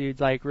 wow, this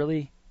dude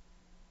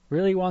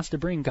really wants to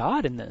bring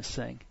God in this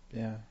thing.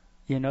 Yeah.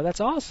 That's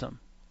awesome.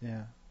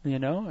 Yeah.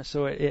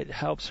 So it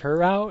helps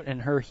her out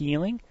and her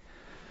healing.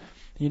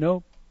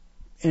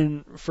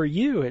 And for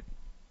you, it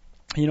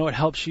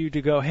helps you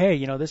to go,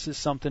 hey, this is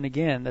something,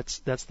 again,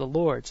 that's the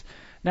Lord's.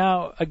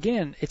 Now,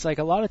 again, it's like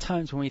a lot of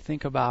times when we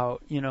think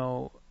about,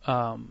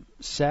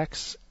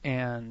 sex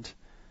and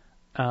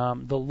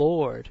the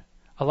Lord,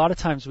 a lot of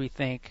times we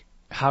think,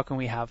 how can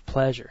we have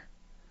pleasure?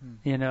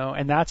 You know,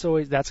 and that's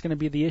going to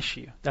be the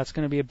issue. That's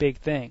going to be a big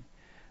thing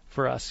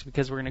for us,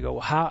 because we're going to go,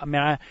 well, how, I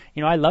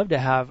mean, I love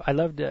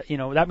to, you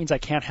know, that means I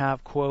can't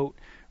have, quote,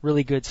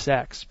 really good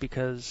sex,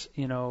 because,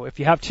 you know, if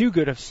you have too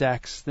good of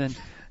sex, then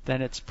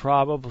it's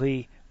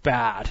probably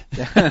bad.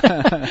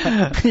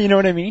 You know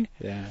what I mean?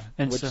 Yeah.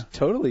 And which so,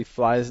 totally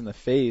flies in the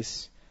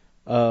face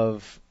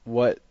of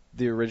what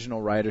the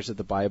original writers of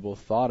the Bible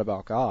thought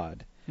about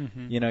God.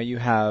 You know, you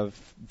have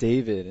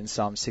David in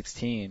Psalm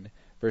 16,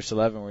 verse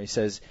 11, where he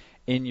says,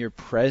 "In your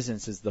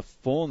presence is the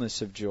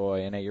fullness of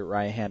joy, and at your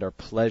right hand are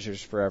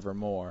pleasures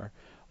forevermore."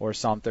 Or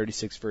Psalm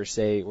 36, verse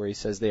 8, where he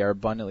says, "They are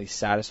abundantly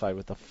satisfied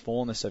with the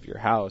fullness of your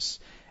house,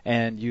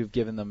 and you've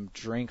given them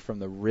drink from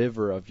the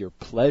river of your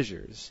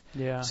pleasures."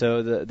 yeah.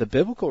 So the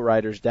biblical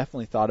writers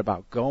definitely thought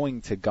about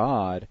going to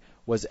God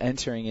was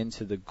entering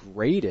into the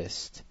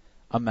greatest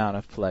amount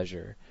of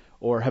pleasure.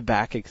 Or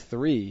Habakkuk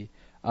 3,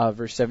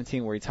 verse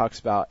 17, where he talks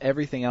about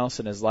everything else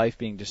in his life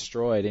being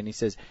destroyed, and he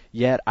says,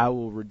 "Yet I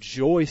will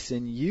rejoice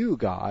in you,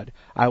 God.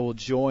 I will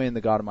joy in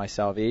the God of my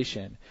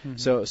salvation."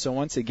 So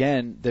once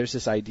again, there's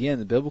this idea in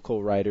the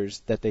biblical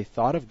writers that they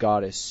thought of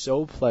God as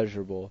so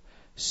pleasurable,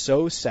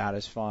 so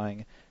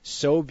satisfying,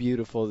 so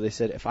beautiful. They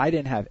said, if I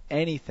didn't have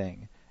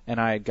anything and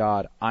I had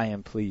God, I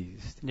am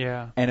pleased.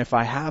 Yeah. And if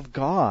I have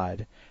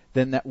God,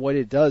 then what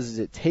it does is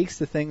it takes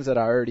the things that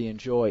I already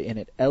enjoy and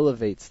it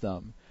elevates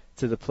them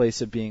to the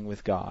place of being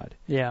with God.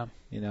 Yeah.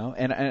 You know,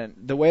 and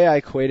the way I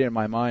equate it in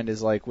my mind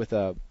is like with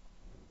a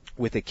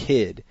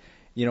kid.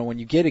 You know, when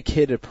you get a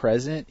kid a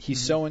present,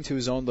 he's so into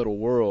his own little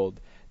world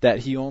that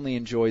he only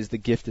enjoys the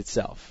gift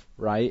itself,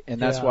 right?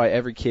 And that's why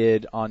every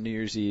kid on New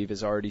Year's Eve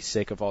is already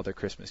sick of all their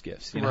Christmas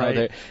gifts. You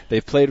know,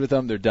 they've played with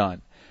them, they're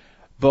done.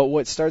 But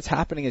what starts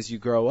happening as you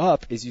grow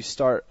up is you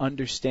start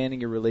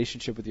understanding your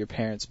relationship with your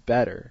parents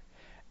better.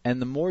 And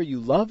the more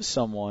you love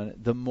someone,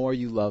 the more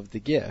you love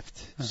the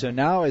gift. So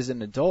now as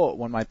an adult,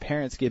 when my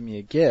parents give me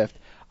a gift,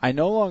 I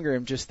no longer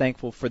am just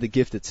thankful for the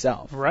gift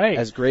itself, Right.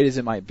 as great as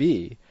it might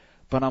be,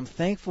 but I'm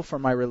thankful for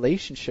my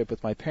relationship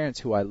with my parents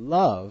who I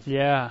love.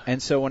 Yeah.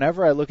 And so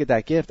whenever I look at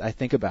that gift, I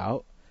think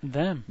about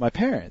Them. my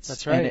parents.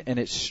 That's right. And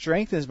it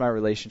strengthens my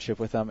relationship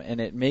with them, and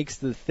it makes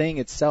the thing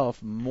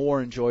itself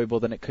more enjoyable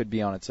than it could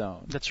be on its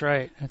own. That's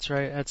right. That's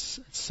right. That's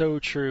so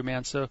true,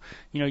 man. So,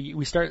 you know,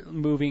 we start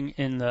moving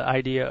in the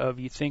idea of,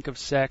 you think of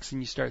sex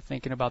and you start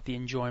thinking about the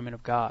enjoyment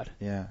of God.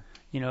 Yeah.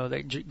 You know,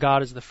 that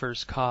God is the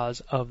first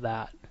cause of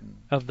that,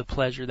 of the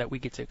pleasure that we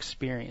get to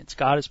experience.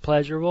 God is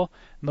pleasurable,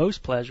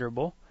 most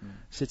pleasurable,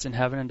 sits in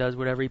heaven and does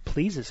whatever he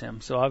pleases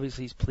him. So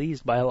obviously he's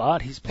pleased by a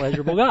lot. He's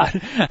pleasurable God.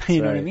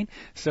 You know what I mean?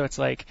 So it's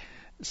like,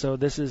 so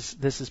this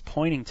is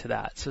pointing to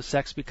that. So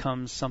sex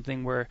becomes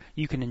something where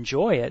you can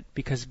enjoy it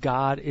because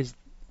God is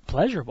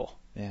pleasurable.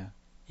 Yeah.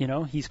 You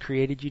know, he's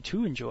created you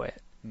to enjoy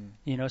it.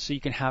 You know, so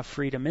you can have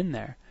freedom in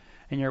there.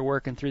 And you're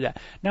working through that.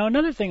 Now,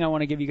 another thing I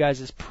want to give you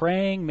guys is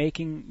praying,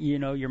 making, you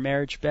know, your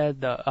marriage bed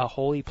a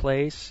holy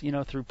place, you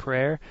know, through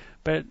prayer.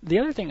 But the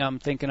other thing I'm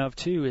thinking of,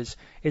 too, is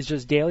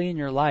just daily in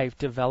your life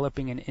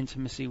developing an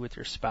intimacy with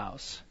your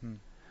spouse.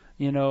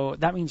 You know,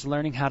 that means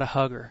learning how to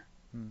hug her.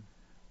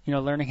 You know,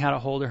 learning how to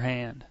hold her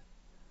hand.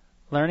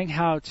 Learning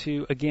how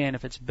to, again,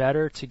 if it's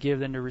better to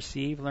give than to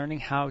receive, learning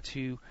how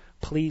to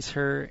please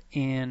her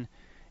in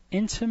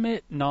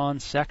intimate,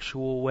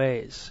 non-sexual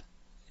ways,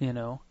 you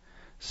know.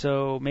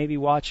 So maybe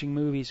watching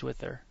movies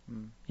with her,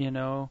 you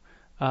know,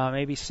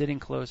 maybe sitting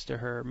close to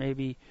her,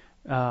 maybe,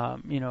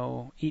 you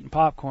know, eating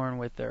popcorn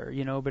with her,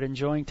 you know, but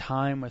enjoying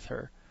time with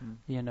her,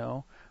 you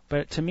know.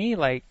 But to me,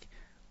 like,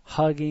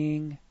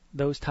 hugging,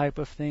 those type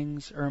of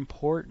things are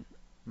important,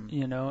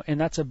 you know,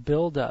 and that's a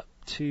build-up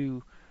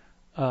to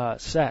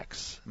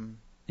sex,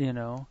 you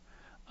know,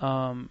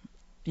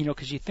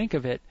 because you think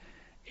of it,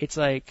 it's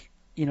like,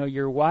 you know,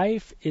 your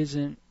wife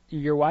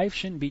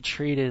shouldn't be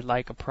treated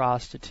like a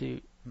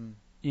prostitute.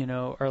 You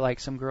know, or like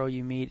some girl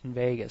you meet in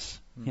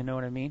Vegas. You know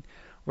what I mean?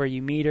 Where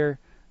you meet her,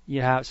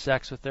 you have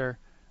sex with her,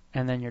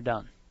 and then you're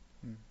done.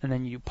 And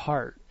then you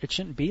part. It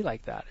shouldn't be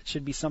like that. It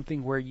should be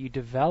something where you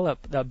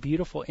develop that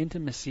beautiful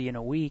intimacy in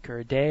a week or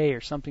a day or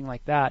something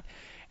like that.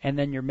 And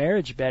then your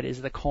marriage bed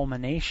is the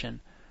culmination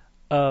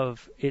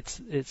of it's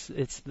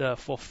the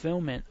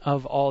fulfillment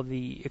of all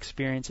the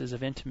experiences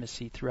of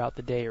intimacy throughout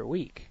the day or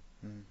week.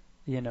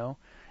 You know?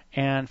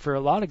 And for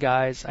a lot of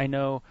guys, I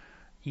know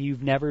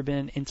you've never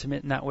been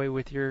intimate in that way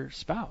with your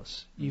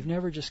spouse. You've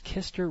never just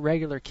kissed her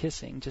regular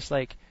kissing, just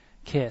like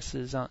kiss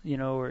is, you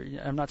know, or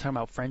I'm not talking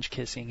about French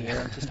kissing here.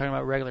 I'm just talking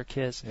about regular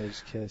kiss. Yeah,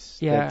 just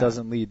kiss. Yeah. That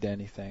doesn't lead to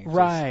anything.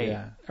 Right.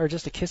 Just, Or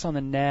just a kiss on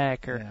the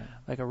neck, or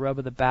like a rub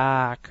of the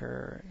back,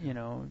 or, you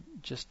know,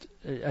 just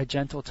a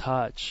gentle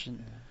touch,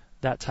 and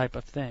that type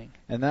of thing.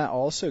 And that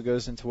also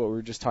goes into what we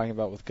were just talking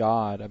about with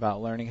God,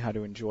 about learning how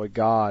to enjoy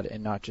God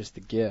and not just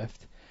the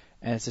gift.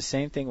 And it's the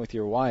same thing with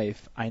your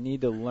wife. I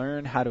need to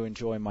learn how to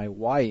enjoy my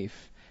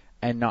wife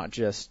and not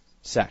just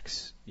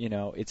sex. You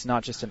know, it's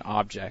not just an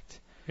object.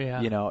 Yeah.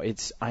 You know,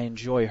 I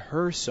enjoy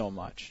her so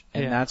much.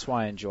 And that's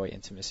why I enjoy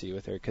intimacy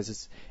with her,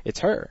 because it's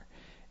her.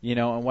 You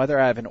know, and whether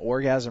I have an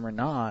orgasm or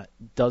not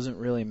doesn't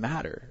really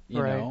matter,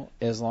 you Right. know,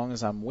 as long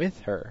as I'm with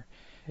her.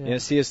 Yeah. You know,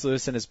 C.S.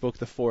 Lewis in his book,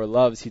 The Four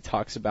Loves, he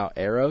talks about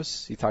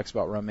eros, he talks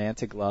about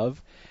romantic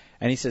love,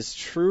 and he says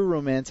true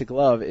romantic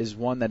love is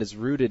one that is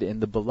rooted in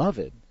the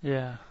beloved.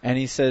 Yeah. And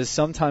he says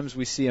sometimes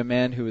we see a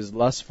man who is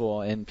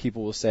lustful and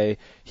people will say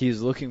he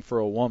is looking for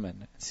a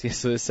woman.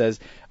 C.S. Lewis says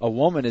a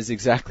woman is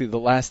exactly the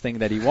last thing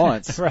that he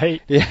wants.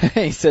 Right. Yeah,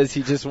 he says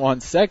he just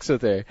wants sex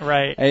with her.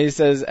 Right. And he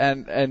says,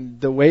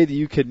 and the way that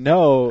you could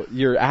know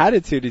your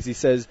attitude is, he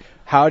says,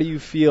 how do you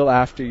feel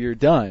after you're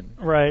done?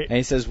 Right. And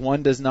he says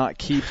one does not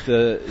keep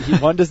the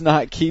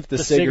The cigarette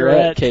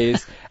cigarette.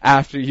 case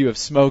after you have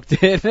smoked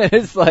it.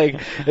 it's like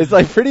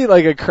pretty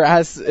like a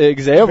crass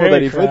example Very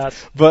that he crass.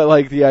 puts, but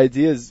like the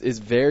idea is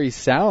very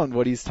sound.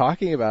 What he's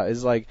talking about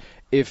is like,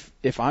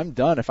 if I'm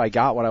done, if I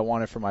got what I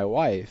wanted for my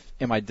wife,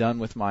 am I done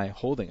with my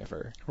holding of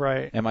her?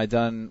 Right. Am I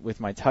done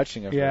with my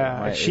touching of her? Yeah.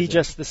 Am I- Is she is it-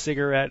 just the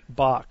cigarette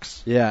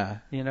box? Yeah,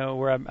 You know,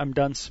 where I'm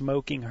done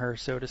smoking her,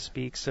 so to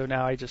speak. So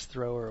now I just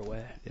throw her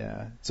away.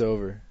 yeah, it's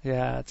over.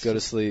 Yeah. It's Go to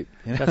sleep.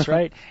 you know? That's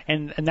right.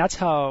 And that's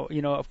how,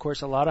 you know, of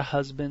course, a lot of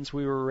husbands,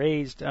 we were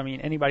raised, I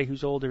mean, anybody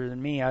who's older than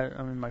me,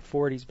 I'm in my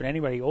 40s, but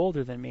anybody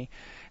older than me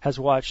has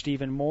watched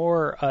even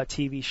more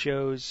TV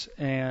shows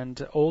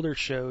and older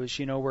shows,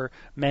 you know, where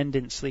men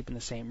didn't sleep in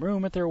the same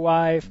room with their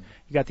wife.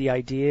 You got the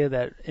idea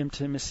that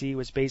intimacy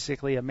was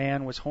basically a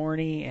man was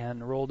horny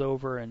and rolled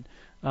over and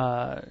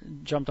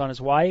jumped on his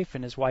wife,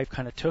 and his wife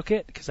kind of took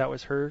it because that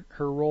was her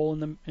role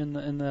in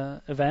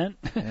the event.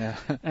 Yeah.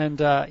 And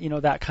you know,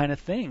 that kind of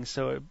thing.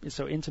 So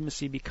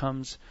intimacy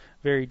becomes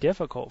very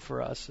difficult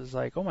for us. It's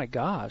like, oh my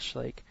gosh,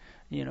 like,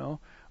 you know,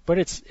 but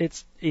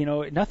it's you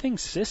know, nothing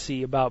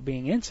sissy about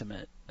being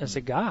intimate as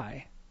a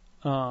guy.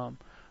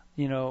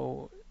 You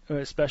know,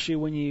 especially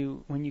when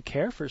you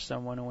care for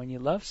someone and when you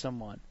love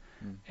someone.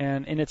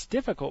 And it's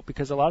difficult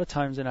because a lot of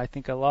times, and I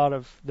think a lot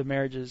of the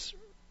marriages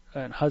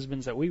and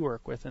husbands that we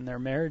work with in their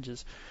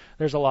marriages,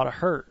 there's a lot of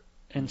hurt.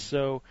 And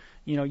so,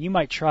 you know, you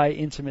might try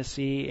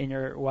intimacy and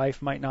your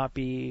wife might not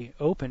be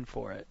open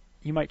for it.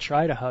 You might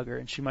try to hug her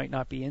and she might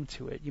not be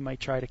into it. You might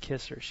try to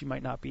kiss her. She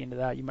might not be into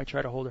that. You might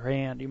try to hold her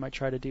hand. You might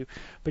try to do,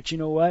 but you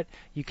know what?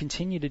 You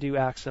continue to do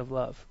acts of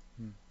love.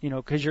 You know,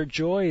 because your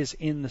joy is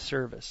in the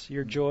service.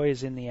 Your joy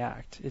is in the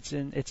act. It's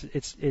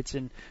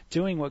in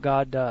doing what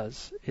God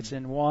does. It's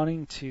in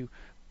wanting to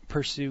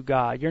pursue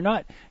God. You're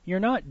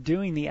not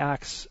doing the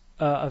acts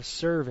of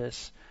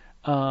service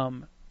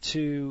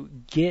to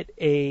get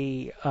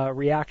a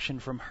reaction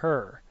from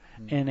her,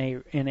 and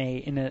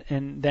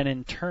then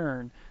in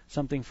turn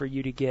something for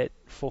you to get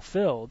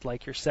fulfilled,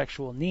 like your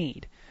sexual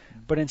need.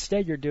 But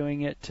instead, you're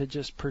doing it to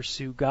just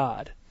pursue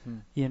God.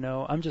 You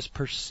know, I'm just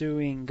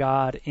pursuing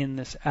God in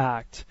this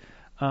act.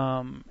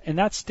 And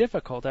that's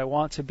difficult. I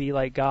want to be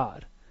like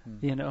God,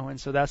 you know, and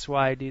so that's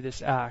why I do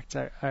this act.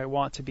 I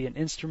want to be an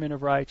instrument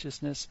of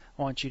righteousness.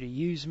 I want you to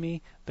use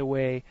me the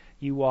way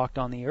you walked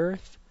on the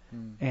earth,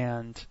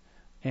 and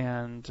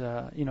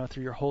you know,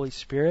 through your Holy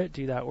Spirit,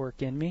 do that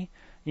work in me.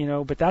 You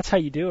know, but that's how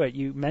you do it.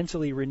 You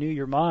mentally renew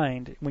your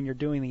mind when you're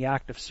doing the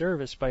act of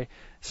service by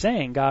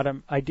saying,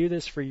 God, I do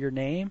this for your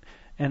name,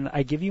 and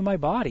I give you my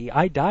body.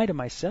 I die to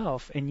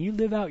myself, and you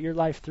live out your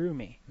life through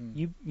me.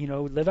 You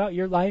know, live out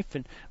your life,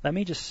 and let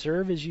me just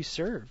serve as you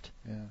served.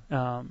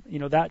 Yeah. You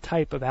know, that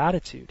type of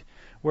attitude,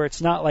 where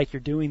it's not like you're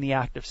doing the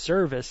act of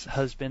service,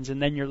 husbands,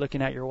 and then you're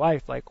looking at your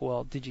wife like,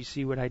 well, did you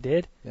see what I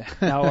did? Yeah.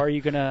 Now are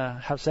you going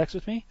to have sex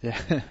with me?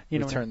 Yeah. You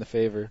know, Return the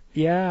favor.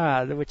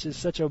 Yeah, which is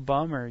such a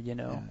bummer, you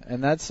know. Yeah.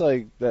 And that's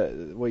like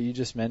what you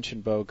just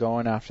mentioned, Bo,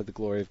 going after the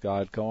glory of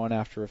God, going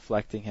after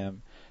reflecting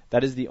Him.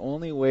 That is the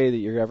only way that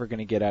you're ever going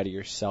to get out of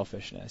your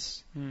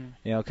selfishness. You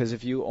know, because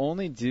if you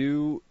only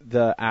do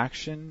the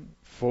action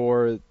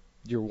for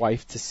your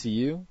wife to see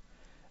you,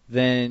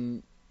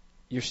 then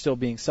you're still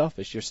being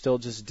selfish. You're still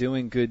just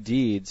doing good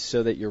deeds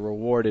so that you're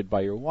rewarded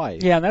by your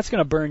wife. Yeah, and that's going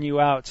to burn you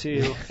out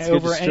too. It's gonna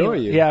destroy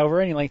you. Yeah, over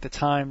any length of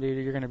time,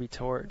 dude, you're going to be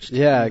torched.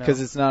 Yeah, you know?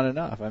 because it's not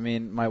enough. I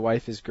mean, my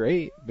wife is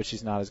great, but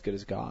she's not as good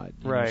as God.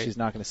 You know, Right. she's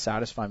not going to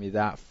satisfy me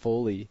that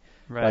fully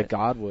Right. like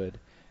God would.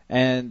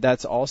 And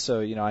that's also,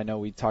 you know, I know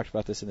we talked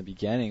about this in the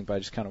beginning, but I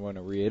just kind of want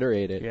to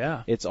reiterate it.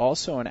 Yeah. It's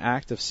also an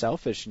act of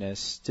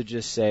selfishness to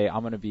just say,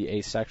 I'm going to be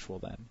asexual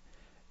then.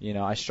 You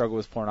know, I struggle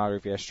with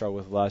pornography, I struggle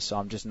with lust, so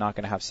I'm just not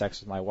going to have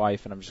sex with my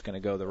wife, and I'm just going to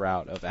go the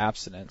route of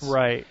abstinence.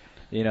 Right.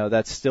 You know,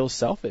 that's still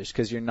selfish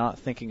because you're not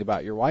thinking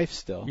about your wife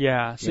still.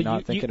 Yeah. You're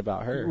not thinking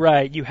about her.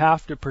 Right. You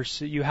have to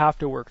pursue. You have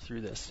to work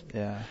through this.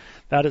 Yeah.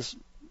 That is,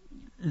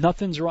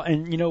 nothing's wrong.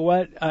 And you know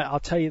what? I'll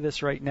tell you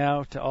this right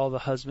now to all the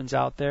husbands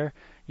out there.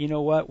 You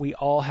know what? We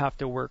all have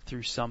to work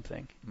through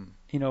something.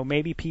 You know,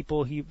 maybe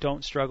people who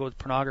don't struggle with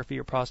pornography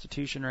or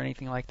prostitution or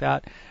anything like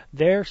that,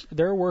 they're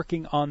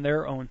working on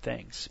their own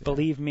things. Yeah.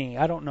 Believe me,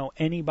 I don't know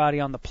anybody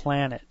on the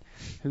planet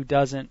who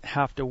doesn't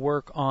have to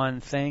work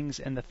on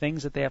things, and the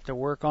things that they have to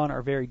work on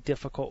are very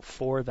difficult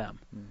for them.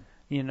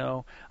 You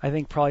know, I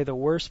think probably the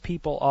worst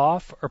people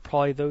off are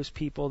probably those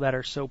people that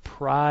are so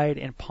pride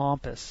and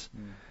pompous.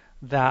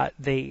 that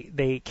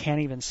they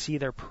can't even see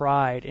their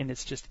pride, and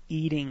it's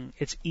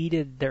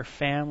eaten their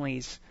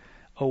families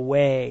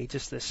away.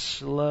 Just this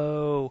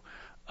slow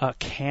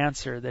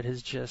cancer that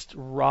has just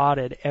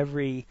rotted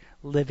every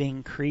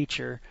living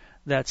creature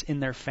that's in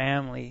their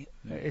family.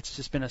 It's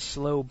just been a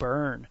slow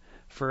burn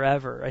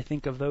forever. I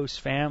think of those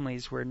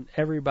families where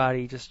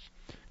everybody just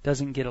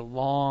doesn't get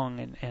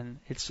along, and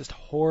it's just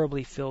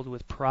horribly filled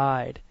with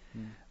pride.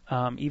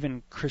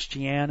 Even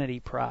Christianity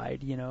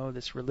pride,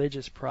 this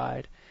religious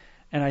pride.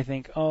 And I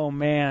think, oh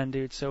man,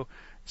 dude, so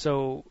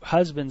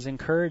husbands,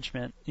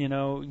 encouragement,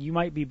 you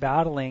might be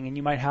battling and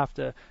you might have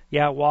to,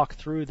 walk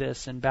through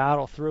this and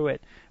battle through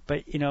it.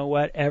 But you know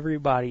what?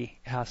 Everybody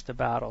has to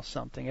battle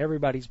something.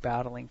 Everybody's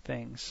battling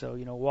things. So,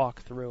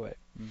 walk through it.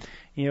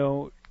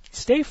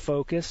 Stay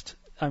focused.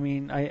 I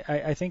mean,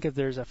 I think if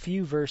there's a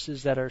few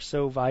verses that are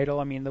so vital,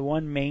 I mean, the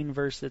one main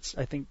verse that's,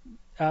 I think,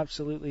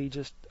 absolutely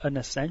just an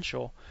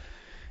essential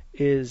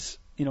is,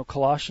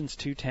 Colossians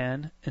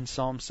 2:10 and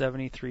Psalm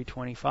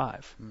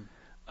 73:25.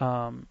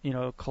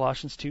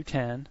 Colossians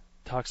 2:10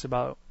 talks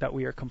about that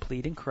we are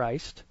complete in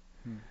Christ,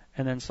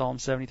 and then Psalm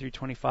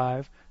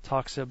 73:25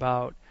 talks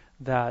about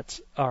that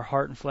our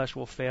heart and flesh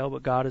will fail,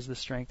 but God is the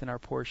strength and our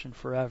portion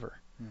forever.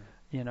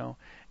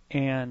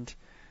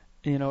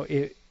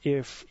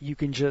 If you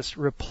can just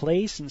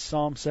replace in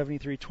Psalm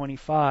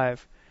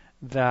 73:25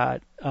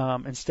 that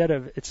instead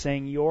of it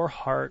saying your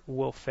heart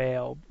will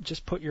fail,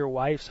 just put your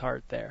wife's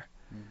heart there.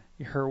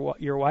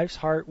 Your wife's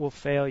heart will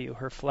fail you.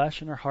 Her flesh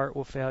and her heart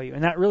will fail you.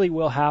 And that really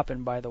will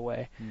happen, by the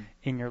way,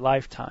 in your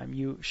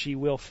lifetime. She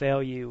will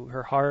fail you,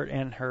 her heart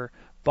and her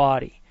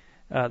body.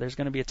 There's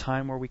going to be a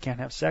time where we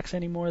can't have sex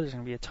anymore. There's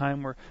going to be a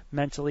time where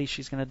mentally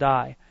she's going to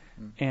die.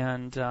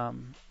 And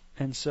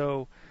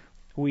so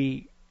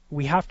we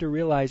have to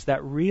realize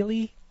that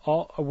really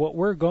what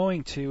we're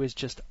going to is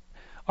just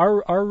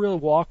our real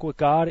walk with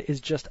God is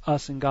just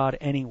us and God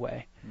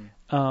anyway.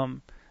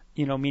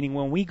 Meaning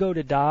when we go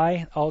to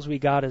die, all we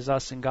got is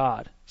us and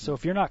God. So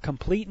if you're not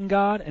complete in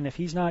God, and if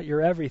He's not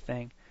your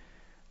everything,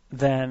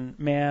 then,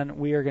 man,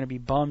 we are going to be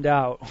bummed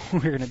out. We're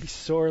going to be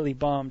sorely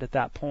bummed at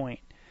that point.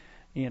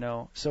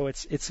 So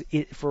it's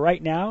for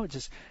right now,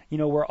 just,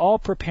 we're all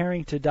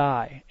preparing to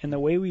die. And the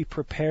way we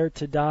prepare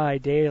to die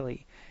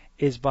daily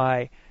is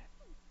by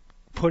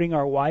putting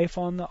our wife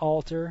on the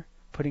altar,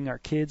 putting our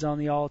kids on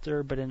the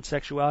altar. But in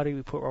sexuality,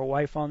 we put our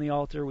wife on the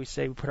altar. We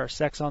put our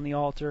sex on the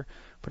altar,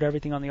 put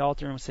everything on the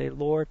altar, and we say,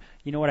 Lord,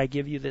 you know what? I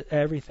give you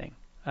everything.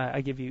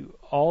 I give you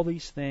all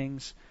these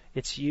things.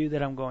 It's you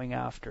that I'm going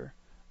after,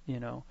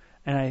 And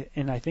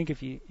I think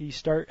if you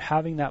start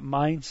having that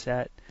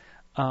mindset,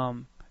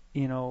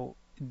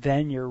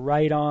 then you're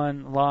right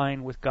on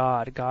line with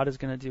God. God is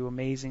going to do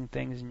amazing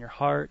things in your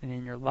heart and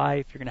in your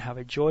life. You're going to have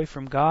a joy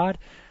from God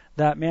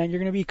that, man, you're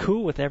going to be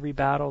cool with every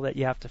battle that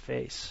you have to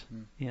face,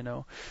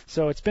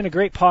 So it's been a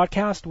great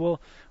podcast.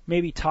 We'll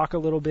maybe talk a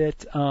little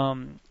bit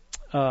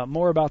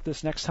more about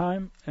this next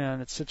time,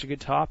 and it's such a good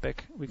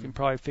topic. We can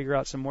probably figure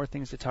out some more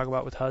things to talk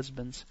about with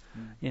husbands,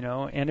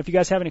 And if you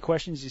guys have any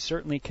questions, you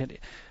certainly could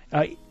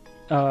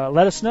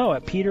let us know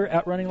at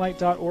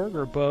peter@runninglight.org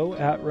or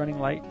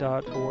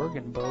bo@runninglight.org,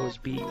 and Bo is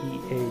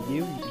BEAU.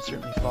 You can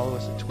certainly follow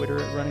us at Twitter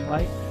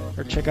 @runninglight,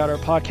 or check out our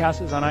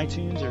podcasts on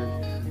iTunes or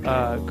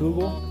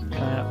Google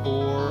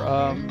or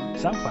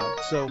SoundCloud.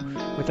 So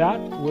with that,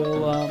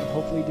 we'll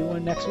hopefully do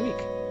one next week.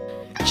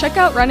 Check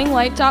out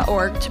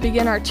runninglight.org to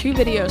begin our 2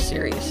 video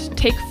series,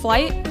 Take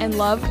Flight and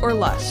Love or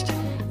Lust.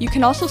 You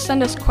can also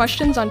send us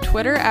questions on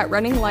Twitter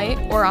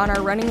 @runninglight or on our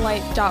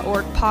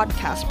runninglight.org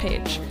podcast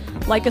page.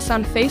 Like us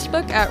on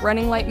Facebook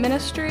 @Running Light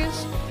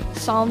Ministries.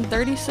 Psalm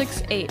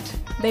 36:8.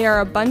 They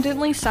are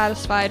abundantly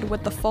satisfied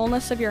with the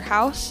fullness of your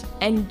house,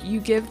 and you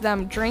give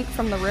them drink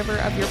from the river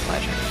of your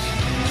pleasures.